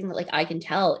found and everything that like I can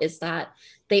tell is that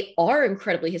they are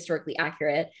incredibly historically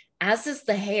accurate, as is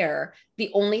the hair.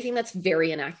 The only thing that's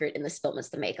very inaccurate in this film is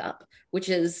the makeup, which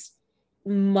is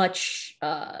much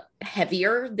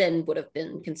heavier than would have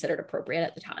been considered appropriate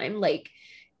at the time. Like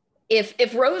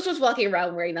if Rose was walking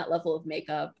around wearing that level of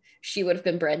makeup, she would have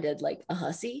been branded like a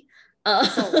hussy.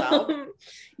 Wow.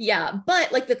 Yeah,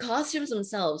 but like the costumes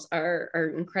themselves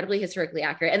are incredibly historically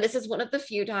accurate. And this is one of the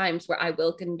few times where I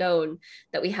will condone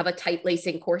that we have a tight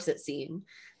lacing corset scene,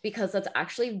 because that's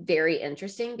actually very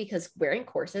interesting, because wearing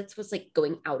corsets was like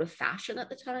going out of fashion at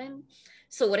the time.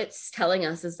 So what it's telling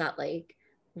us is that like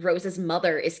Rose's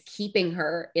mother is keeping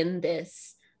her in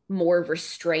this more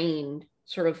restrained,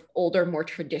 sort of older, more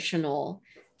traditional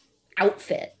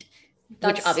outfit.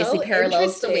 That's which obviously so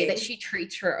parallels the way that she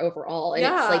treats her overall. And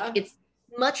it's like, it's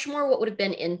much more what would have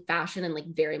been in fashion and like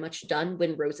very much done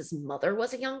when Rose's mother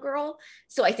was a young girl.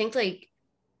 So I think like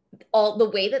all the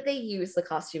way that they use the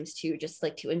costumes too, just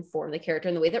like to inform the character,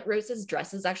 and the way that Rose's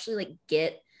dresses actually like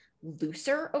get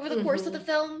looser over the course of the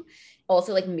film,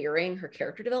 also like mirroring her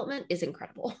character development, is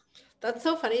incredible. That's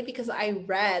so funny, because I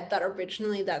read that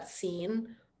originally that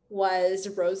scene was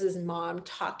Rose's mom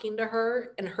talking to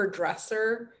her and her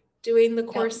dresser doing the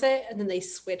corset, and then they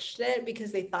switched it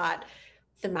because they thought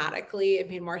thematically it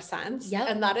made more sense.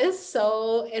 And that is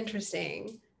so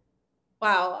interesting.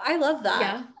 Wow, I love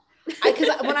that. Because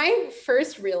when I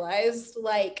first realized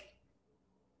like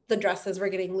the dresses were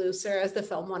getting looser as the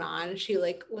film went on, she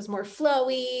like was more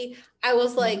flowy, I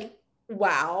was like,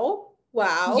 wow.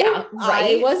 Yeah,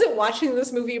 right. I wasn't watching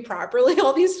this movie properly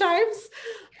all these times.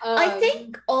 I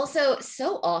think also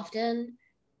so often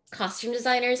costume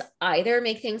designers either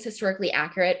make things historically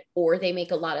accurate or they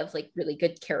make a lot of like really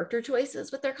good character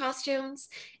choices with their costumes.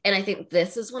 And I think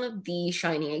this is one of the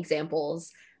shining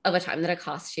examples of a time that a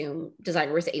costume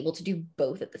designer was able to do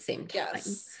both at the same time.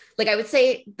 Yes. Like I would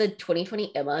say the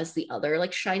 2020 Emma is the other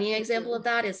like shining example of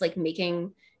that, is like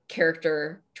making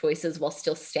character choices while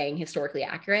still staying historically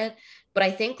accurate. But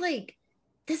I think like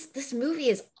this movie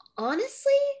is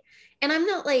honestly, and I'm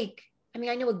not like, I mean,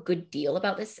 I know a good deal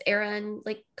about this era and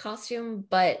like costume,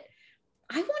 but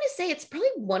I want to say it's probably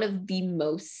one of the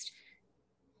most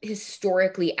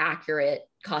historically accurate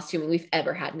costuming we've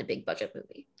ever had in a big budget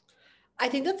movie. I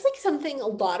think that's like something a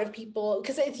lot of people,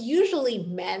 because it's usually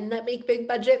men that make big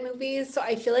budget movies. So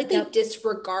I feel like they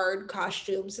disregard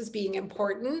costumes as being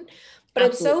important. But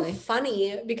Absolutely. it's so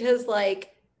funny because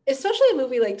like, especially a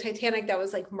movie like Titanic that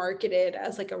was like marketed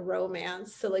as like a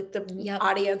romance. So like the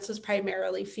audience was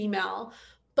primarily female.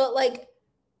 But like,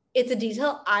 it's a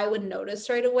detail I would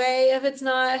notice right away if it's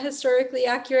not historically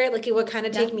accurate. Like it would kind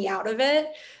of take me out of it.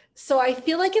 So I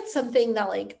feel like it's something that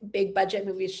like big budget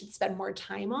movies should spend more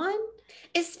time on.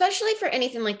 Especially for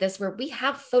anything like this where we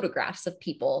have photographs of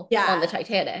people on the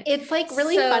Titanic. It's like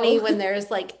really funny when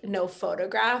there's like no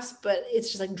photographs, but it's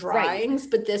just like drawings.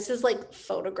 Right. But this is like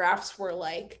photographs were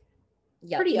like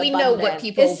pretty abundant. We know what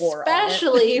people wore on it.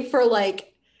 Especially for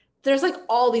like, there's like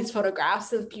all these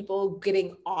photographs of people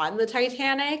getting on the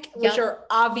Titanic, which are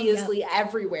obviously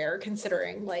everywhere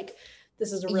considering like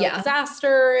this is a real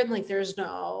disaster and like there's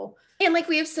no... And like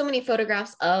we have so many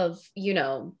photographs of, you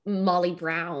know, Molly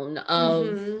Brown,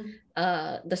 of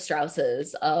the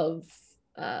Strausses, of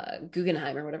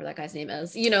Guggenheim or whatever that guy's name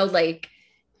is. You know, like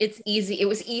it's easy. It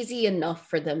was easy enough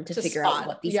for them to figure out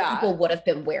what these people would have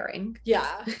been wearing.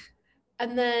 Yeah.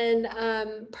 And then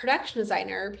production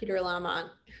designer Peter Lamont,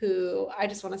 who I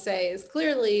just want to say is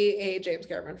clearly a James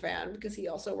Cameron fan because he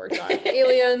also worked on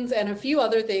Aliens and a few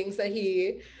other things that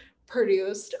he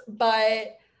produced.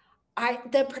 But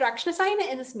the production design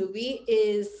in this movie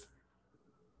is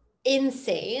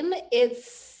insane.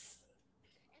 It's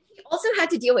he also had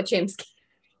to deal with James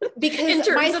because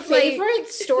my favorite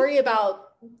story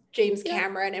about James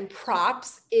Cameron and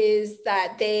props is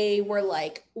that they were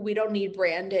like, we don't need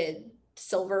branded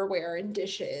silverware and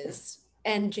dishes,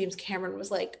 and James Cameron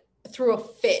was like, threw a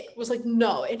fit, was like,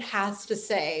 no, it has to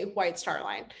say White Star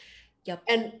Line.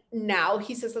 And now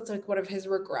he says that's like one of his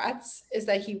regrets is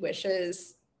that he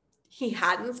wishes he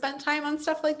hadn't spent time on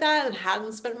stuff like that and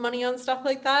hadn't spent money on stuff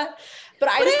like that. But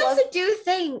I also do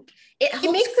think it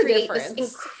helps makes create this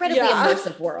incredibly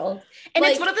immersive world. And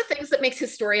like, it's one of the things that makes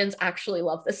historians actually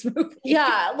love this movie.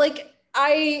 Yeah, like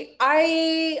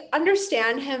I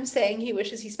understand him saying he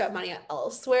wishes he spent money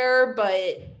elsewhere,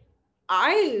 but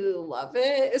I love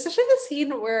it. Especially the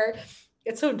scene where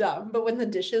it's so dumb, but when the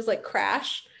dishes like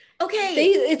crash,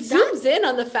 it zooms in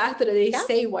on the fact that they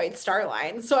say White Star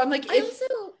Line. So I'm like, I also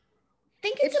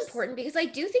think it's important because I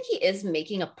do think he is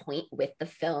making a point with the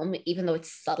film, even though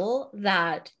it's subtle,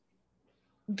 that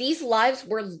these lives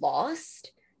were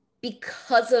lost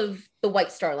because of the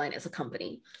White Star Line as a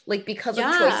company, like because of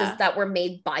choices that were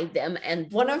made by them,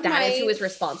 and one of my who is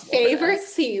responsible. Favorite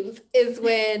scenes is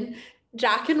when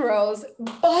Jack and Rose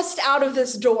bust out of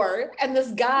this door and this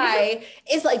guy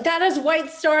is like, that is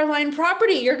White Star Line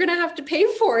property. You're going to have to pay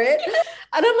for it.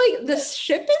 And I'm like, the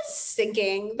ship is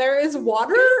sinking. There is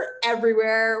water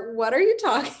everywhere. What are you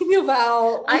talking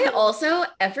about? I also,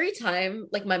 every time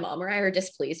like my mom or I are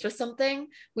displeased with something,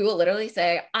 we will literally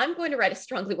say, I'm going to write a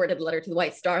strongly worded letter to the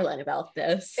White Star Line about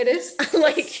this. It is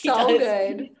like so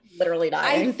good. Literally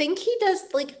dying. I think he does,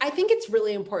 like, I think it's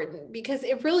really important because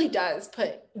it really does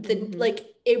put the, like,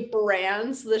 it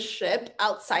brands the ship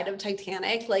outside of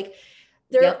Titanic. Like,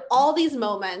 there are all these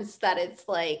moments that it's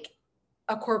like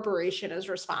a corporation is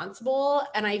responsible.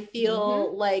 And I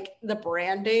feel like the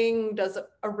branding does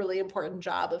a really important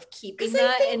job of keeping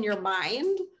that in your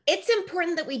mind. It's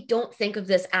important that we don't think of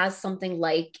this as something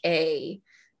like a,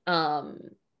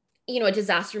 you know, a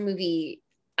disaster movie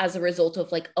as a result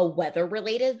of like a weather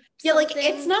related like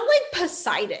it's not like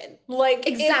Poseidon, like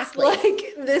exactly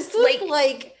like this was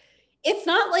like it's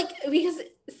not like, because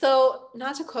so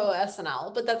not to quote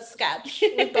SNL, but that sketch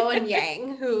with Bowen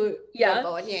Yang, who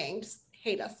Bowen Yang, just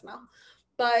hate SNL,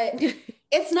 but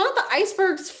it's not the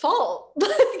iceberg's fault.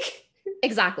 Like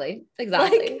exactly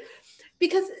like,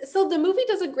 because so the movie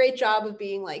does a great job of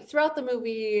being like, throughout the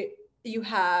movie you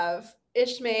have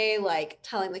Ishmael like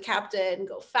telling the captain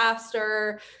go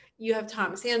faster. You have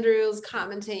Thomas Andrews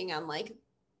commenting on like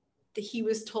he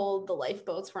was told the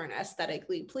lifeboats weren't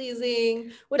aesthetically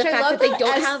pleasing, which I love that they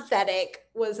don't have aesthetic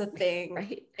was a thing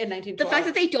in 1912. The fact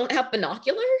that they don't have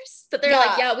binoculars, that they're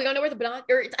like, we don't know where the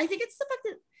binoculars. I think it's the fact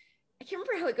that I can't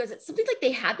remember how it goes. It's something like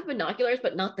they had the binoculars,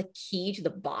 but not the key to the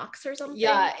box or something.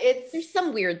 Yeah, there's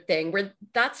some weird thing where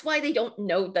that's why they don't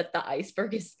know that the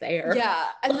iceberg is there. Yeah.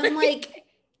 And then like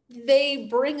they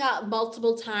bring up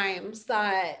multiple times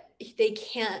that they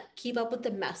can't keep up with the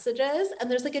messages.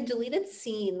 And there's like a deleted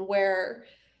scene where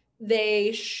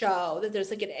they show that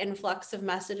there's like an influx of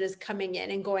messages coming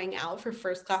in and going out for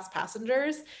first class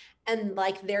passengers. And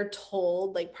like they're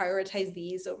told like prioritize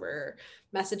these over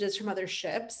messages from other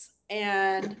ships.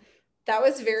 And that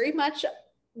was very much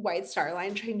White Star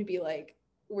Line trying to be like,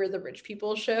 we're the rich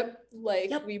people ship.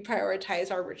 Like we prioritize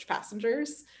our rich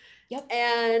passengers. Yep.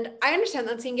 And I understand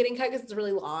that scene getting cut because it's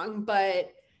really long,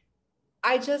 but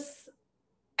I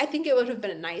think it would have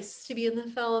been nice to be in the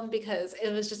film because it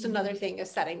was just another thing of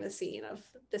setting the scene of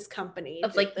this company.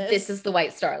 Of like, this is the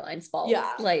White Star Line's fault.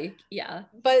 Yeah. Like, yeah.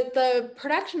 But the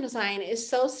production design is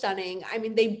so stunning. I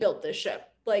mean, they built this ship.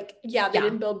 Like, they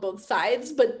didn't build both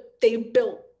sides, but they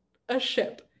built a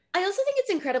ship. I also think it's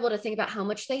incredible to think about how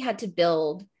much they had to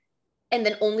build and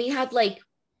then only had like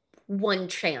one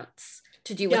chance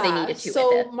to do what they needed to with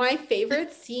it. So my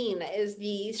favorite scene is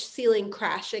the ceiling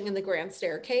crashing in the grand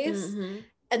staircase. Mm-hmm.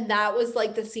 And that was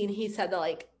like the scene he said that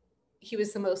like he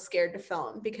was the most scared to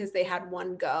film because they had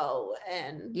one go.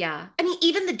 And yeah. I mean,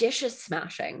 even the dishes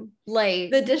smashing.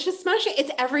 Like the dishes smashing,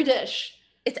 it's every dish.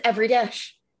 It's every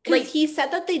dish. Like he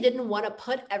said that they didn't want to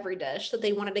put every dish, that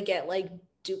they wanted to get like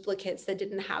duplicates that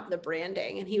didn't have the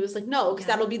branding. And he was like, no, because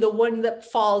that'll be the one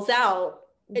that falls out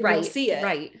and you'll see it.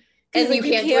 Right. And like,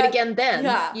 you can't do it again then.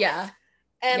 Yeah.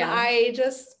 And I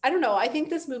don't know. I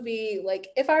think this movie, like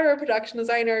if I were a production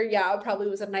designer, it probably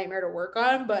was a nightmare to work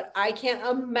on, but I can't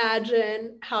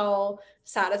imagine how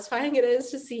satisfying it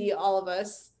is to see all of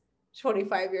us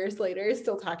 25 years later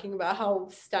still talking about how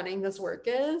stunning this work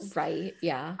is. Right.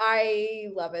 Yeah.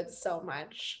 I love it so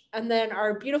much. And then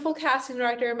our beautiful casting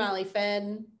director, Mally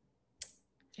Finn.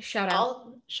 Shout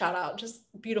out. Just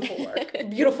beautiful work.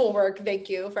 Beautiful work. Thank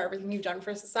you for everything you've done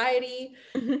for society.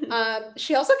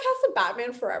 She also cast a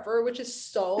Batman Forever, which is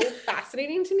so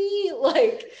fascinating to me.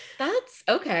 Like that's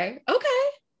okay.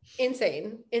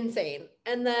 Insane.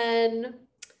 And then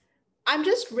I'm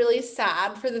just really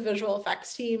sad for the visual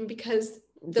effects team because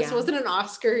this wasn't an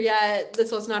Oscar yet.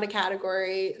 This was not a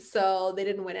category, so they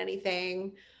didn't win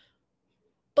anything.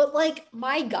 But like,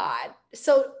 my God.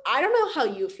 So I don't know how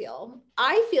you feel.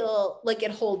 I feel like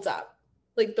it holds up,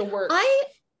 like the work. I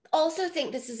also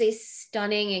think this is a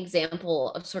stunning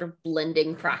example of sort of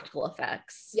blending practical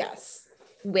effects. Yes.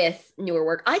 With newer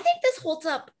work. I think this holds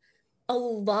up a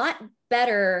lot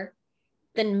better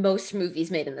than most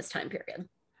movies made in this time period.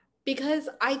 Because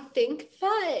I think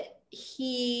that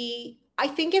I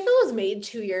think if it was made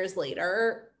 2 years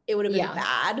later, it would have been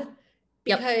bad.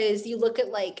 Because you look at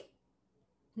like,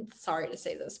 sorry to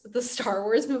say this, but the Star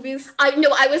Wars movies. I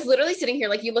know, I was literally sitting here,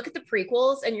 like you look at the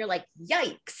prequels and you're like,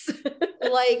 yikes.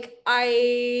 Like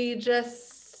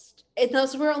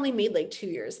those were only made like 2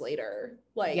 years later.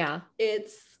 Like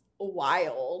it's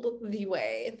wild the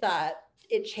way that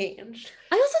it changed.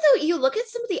 I also, though, you look at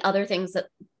some of the other things that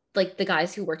like the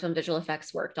guys who worked on visual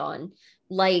effects worked on,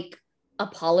 like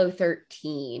Apollo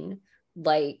 13,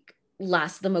 like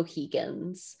Last of the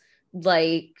Mohicans,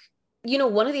 like, you know,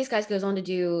 one of these guys goes on to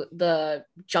do the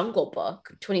Jungle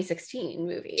Book 2016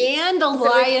 movie. And the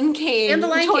Lion King. And the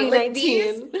Lion King. Like,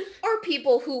 these are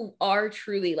people who are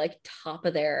truly like top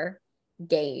of their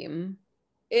game.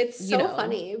 It's so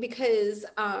funny because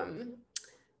I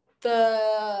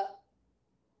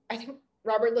think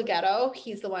Robert Leggett,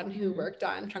 he's the one who worked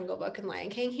on Jungle Book and Lion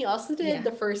King. He also did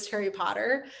the first Harry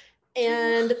Potter.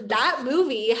 And that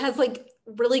movie has like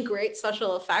really great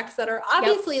special effects that are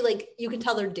obviously like, you can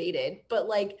tell they're dated, but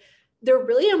like they're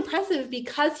really impressive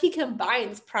because he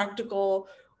combines practical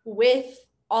with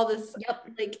all this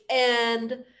like,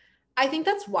 and I think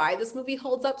that's why this movie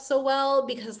holds up so well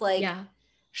because like,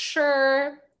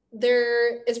 sure,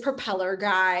 there is propeller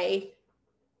guy.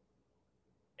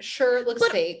 Sure, it looks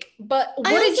fake, but what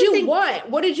did you want?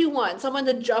 What did you want? Someone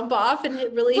to jump off and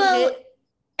hit.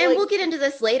 And like, we'll get into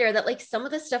this later that like some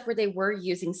of the stuff where they were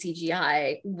using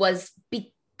CGI was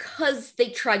because they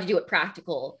tried to do it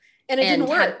practical and it didn't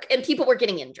work and people were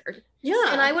getting injured. Yeah.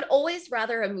 And I would always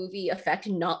rather a movie effect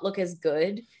not look as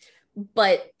good,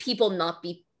 but people not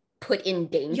be put in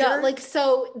danger. Yeah, like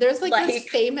so there's like this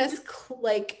famous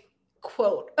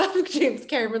quote of James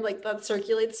Cameron like that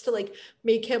circulates to like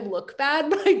make him look bad,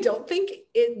 but I don't think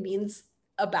it means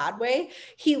a bad way.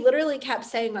 He literally kept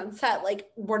saying on set like,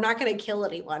 we're not going to kill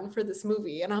anyone for this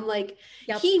movie, and I'm like,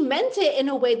 he meant it in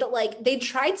a way that like they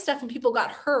tried stuff and people got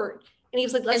hurt And he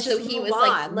was like, let's And so just he move was on.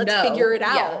 like, Let's no. figure it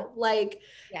out. Yeah. Like,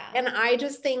 Yeah. and I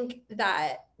just think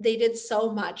that they did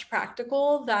so much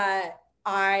practical that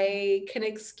I can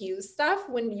excuse stuff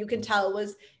when you can tell it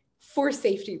was for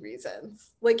safety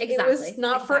reasons. Like it was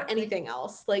not for anything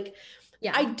else. Like,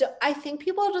 yeah, I think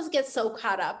people just get so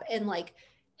caught up in like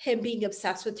him being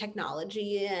obsessed with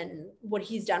technology and what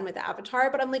he's done with Avatar,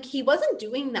 but I'm like, he wasn't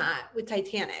doing that with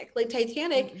Titanic. Like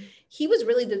Titanic, he was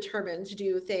really determined to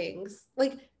do things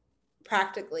like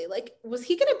practically. Like, was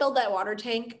he going to build that water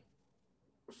tank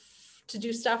to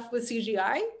do stuff with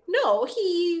CGI? No,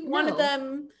 he wanted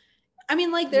them. I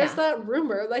mean, like, there's that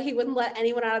rumor that he wouldn't let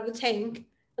anyone out of the tank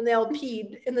and they all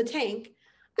peed in the tank.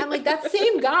 I'm like, that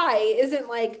same guy isn't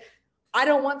like, I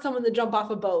don't want someone to jump off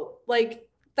a boat. Like,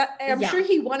 that, I'm sure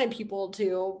he wanted people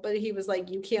to, but he was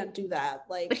like, you can't do that.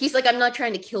 Like, but he's like, I'm not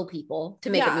trying to kill people to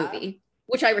make a movie,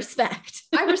 which I respect.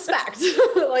 I respect.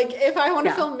 Like, if I want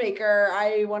a filmmaker,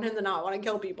 I want him to not want to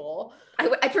kill people.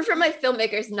 I prefer my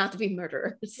filmmakers not to be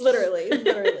murderers.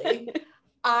 Literally.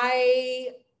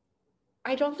 I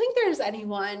don't think there's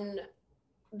anyone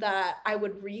that I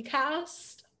would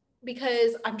recast,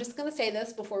 because I'm just going to say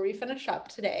this before we finish up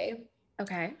today.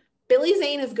 Okay. Billy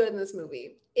Zane is good in this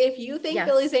movie. If you think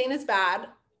Billy Zane is bad,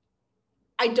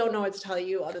 I don't know what to tell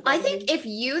you other than I think if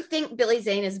you think Billy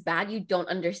Zane is bad, you don't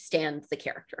understand the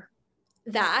character.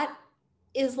 That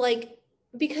is like,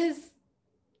 because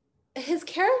his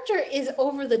character is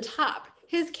over the top.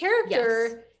 His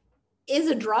character is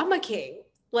a drama king.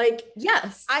 Like,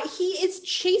 he is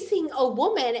chasing a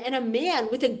woman and a man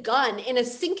with a gun in a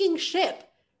sinking ship.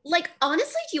 Like,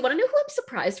 honestly, do you want to know who I'm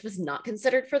surprised was not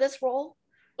considered for this role?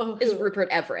 Is Rupert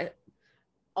Everett.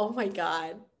 Oh my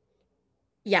God.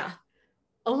 Yeah.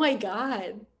 Oh my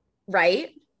God.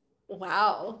 Right?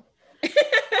 Wow.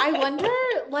 I wonder,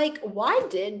 like, why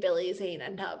did Billy Zane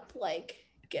end up, like,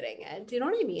 getting it? Do you know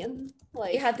what I mean?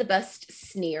 Like, he had the best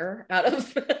sneer out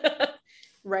of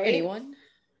anyone.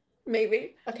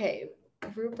 Maybe. Okay.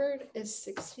 Rupert is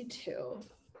 62.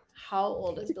 How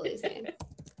old is Billy Zane?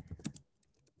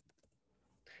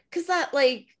 Because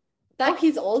oh,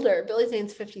 he's older. Billy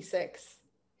Zane's 56.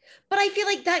 But I feel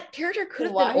like that character could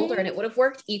have been older and it would have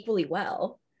worked equally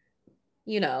well.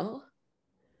 You know?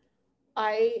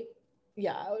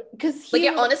 Because like,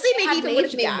 it honestly maybe even would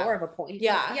have made more of a point.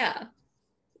 Yeah.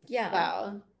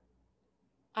 Wow.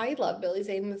 I love Billy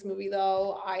Zane in this movie,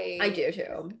 though. I do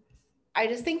too. I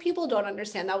just think people don't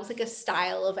understand that was like a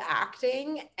style of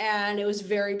acting, and it was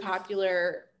very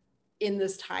popular in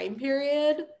this time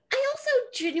period. I also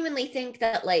genuinely think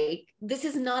that, like, this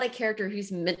is not a character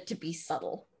who's meant to be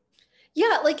subtle.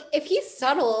 Yeah, like, if he's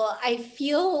subtle, I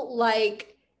feel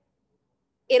like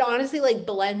it honestly, like,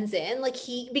 blends in. Like,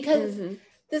 because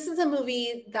this is a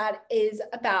movie that is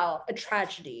about a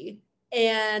tragedy,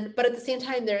 but at the same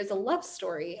time, there's a love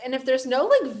story. And if there's no,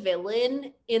 like,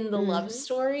 villain in the love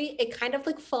story, it kind of,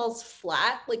 like, falls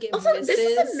flat. Like, it also, misses. This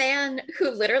is a man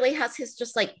who literally has his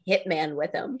just, like, hitman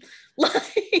with him.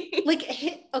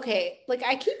 Okay, like,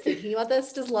 I keep thinking about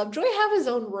this. Does Lovejoy have his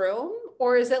own room?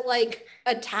 Or is it, like,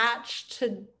 attached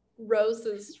to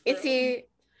Rose's room? Is he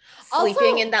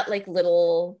sleeping in that, like,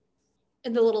 little...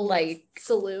 in the little, like,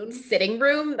 saloon? Sitting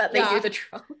room that they do the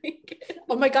trolling?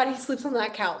 Oh my God, he sleeps on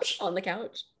that couch. On the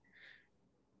couch.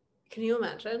 Can you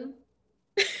imagine?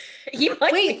 He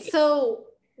might be. So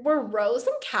were Rose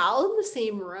and Cal in the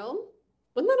same room?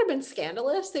 Wouldn't that have been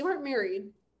scandalous? They weren't married.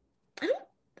 I don't...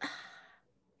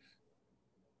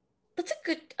 That's a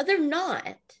good... They're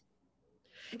not.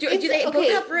 Do they both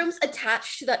have rooms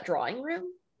attached to that drawing room?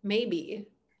 Maybe.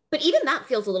 But even that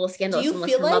feels a little scandalous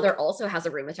unless her mother also has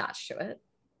a room attached to it.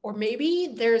 Or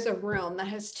maybe there's a room that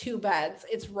has two beds.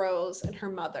 It's Rose and her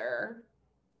mother.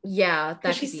 Yeah.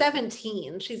 Because she's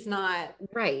 17. She's not...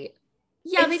 Right.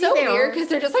 Yeah, it's maybe so they weird are. Because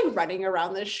they're just, like, running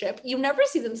around this ship. You never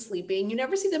see them sleeping. You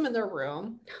never see them in their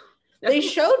room. They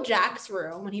show Jack's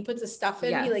room when he puts his stuff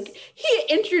in. Yes. He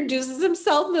introduces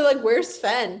himself and they're like, where's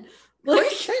Sven?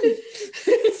 Where's Sven?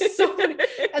 It's so funny.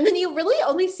 And then you really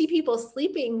only see people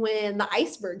sleeping when the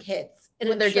iceberg hits. And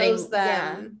when it shows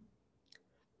them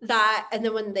that, and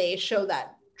then when they show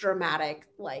that dramatic,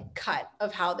 like, cut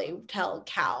of how they tell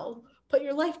Cal, put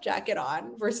your life jacket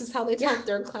on, versus how they tell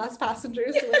third class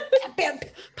passengers, like, bam,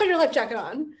 put your life jacket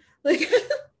on. Like,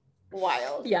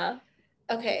 wild. Yeah.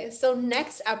 Okay, so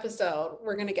next episode,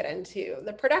 we're going to get into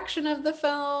the production of the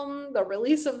film, the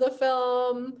release of the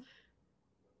film.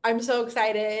 I'm so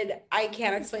excited. I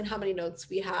can't explain how many notes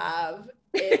we have.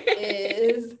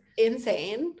 It is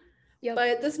insane. Yep.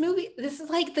 But this is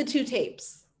like the 2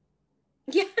 tapes.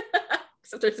 Yeah.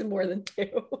 So there's more than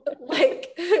 2.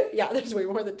 Like, Yeah, there's way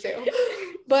more than two.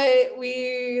 But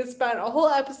we spent a whole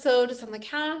episode just on the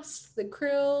cast, the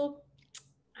crew.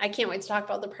 I can't wait to talk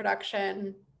about the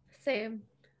production. Same.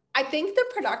 I think the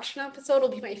production episode will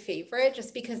be my favorite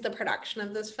just because the production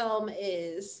of this film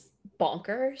is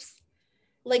Bonkers.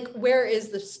 like, where is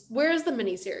the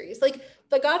miniseries? Like,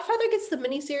 The Godfather gets the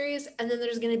miniseries, and then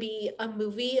there's going to be a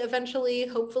movie eventually,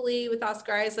 hopefully, with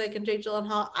Oscar Isaac and Jake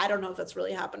Gyllenhaal. I don't know if that's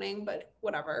really happening, but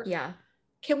whatever. Yeah.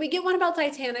 Can we get one about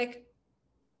Titanic?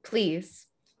 Please.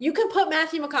 You can put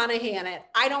Matthew McConaughey in it.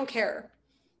 I don't care.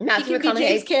 Matthew He can be McConaughey,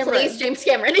 James Cameron. please, James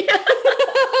Cameron.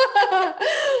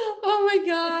 Oh my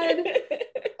God.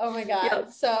 Oh my God.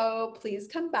 Yep. So please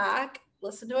come back.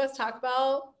 Listen to us talk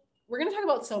about, we're going to talk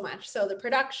about so much. So the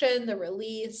production, the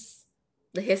release,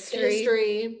 The the history.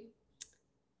 history,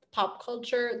 pop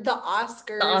culture, the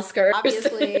Oscars. The Oscars.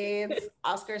 Obviously, it's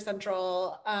Oscar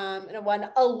Central. And it won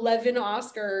 11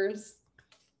 Oscars.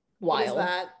 Wild.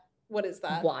 What is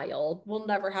that? Wild. Will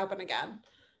never happen again.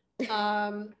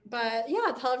 But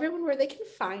yeah, tell everyone where they can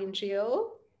find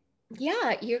you.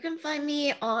 Yeah, you can find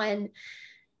me on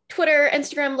Twitter,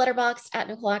 Instagram, Letterboxd at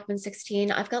Nicole Ackman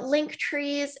 16. I've got link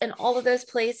trees in all of those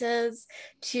places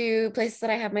to places that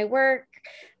I have my work.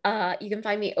 You can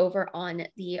find me over on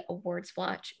the Awards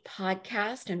Watch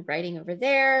podcast and writing over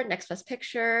there, Next Best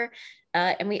Picture.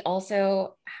 And we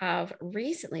also have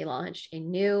recently launched a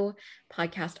new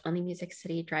podcast on the Music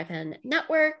City Drive-In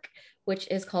Network, which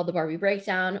is called The Barbie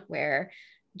Breakdown, where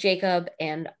Jacob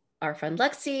and our friend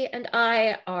Lexi and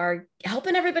I are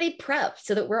helping everybody prep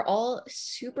so that we're all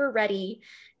super ready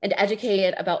and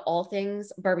educated about all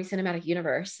things Barbie Cinematic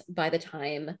Universe by the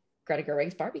time Greta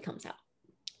Gerwig's Barbie comes out.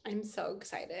 I'm so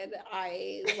excited.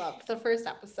 I loved the first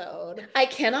episode. I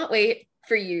cannot wait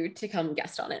for you to come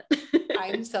guest on it.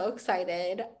 I'm so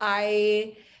excited.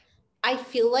 I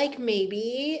feel like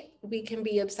maybe we can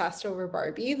be obsessed over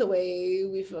Barbie the way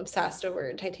we've obsessed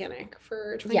over Titanic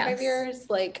for 25 Yes. years.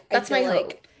 Like, That's my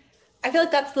hope. I feel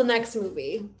like that's the next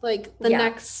movie. Like the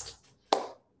next,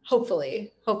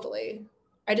 hopefully.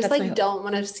 I just That's my hope. don't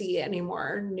want to see any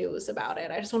more news about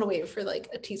it. I just want to wait for like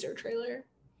a teaser trailer.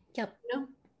 Yep. You know?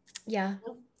 Yeah.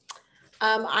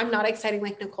 I'm not exciting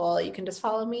like Nicole. You can just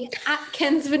follow me at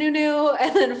Ken's Vanunu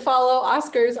and then follow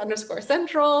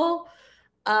Oscars_Central.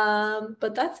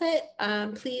 But that's it.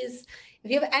 Please, if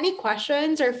you have any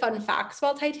questions or fun facts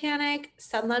about Titanic,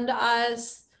 send them to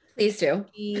us. Please do.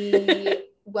 We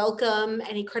welcome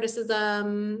any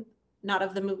criticism, not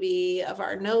of the movie, of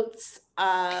our notes.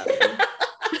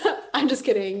 I'm just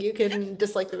kidding. You can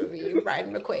dislike the movie,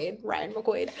 Ryan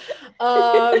McQuaid.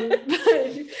 But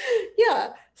yeah,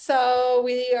 so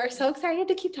we are so excited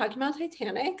to keep talking about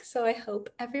Titanic. So I hope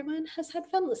everyone has had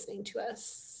fun listening to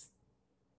us.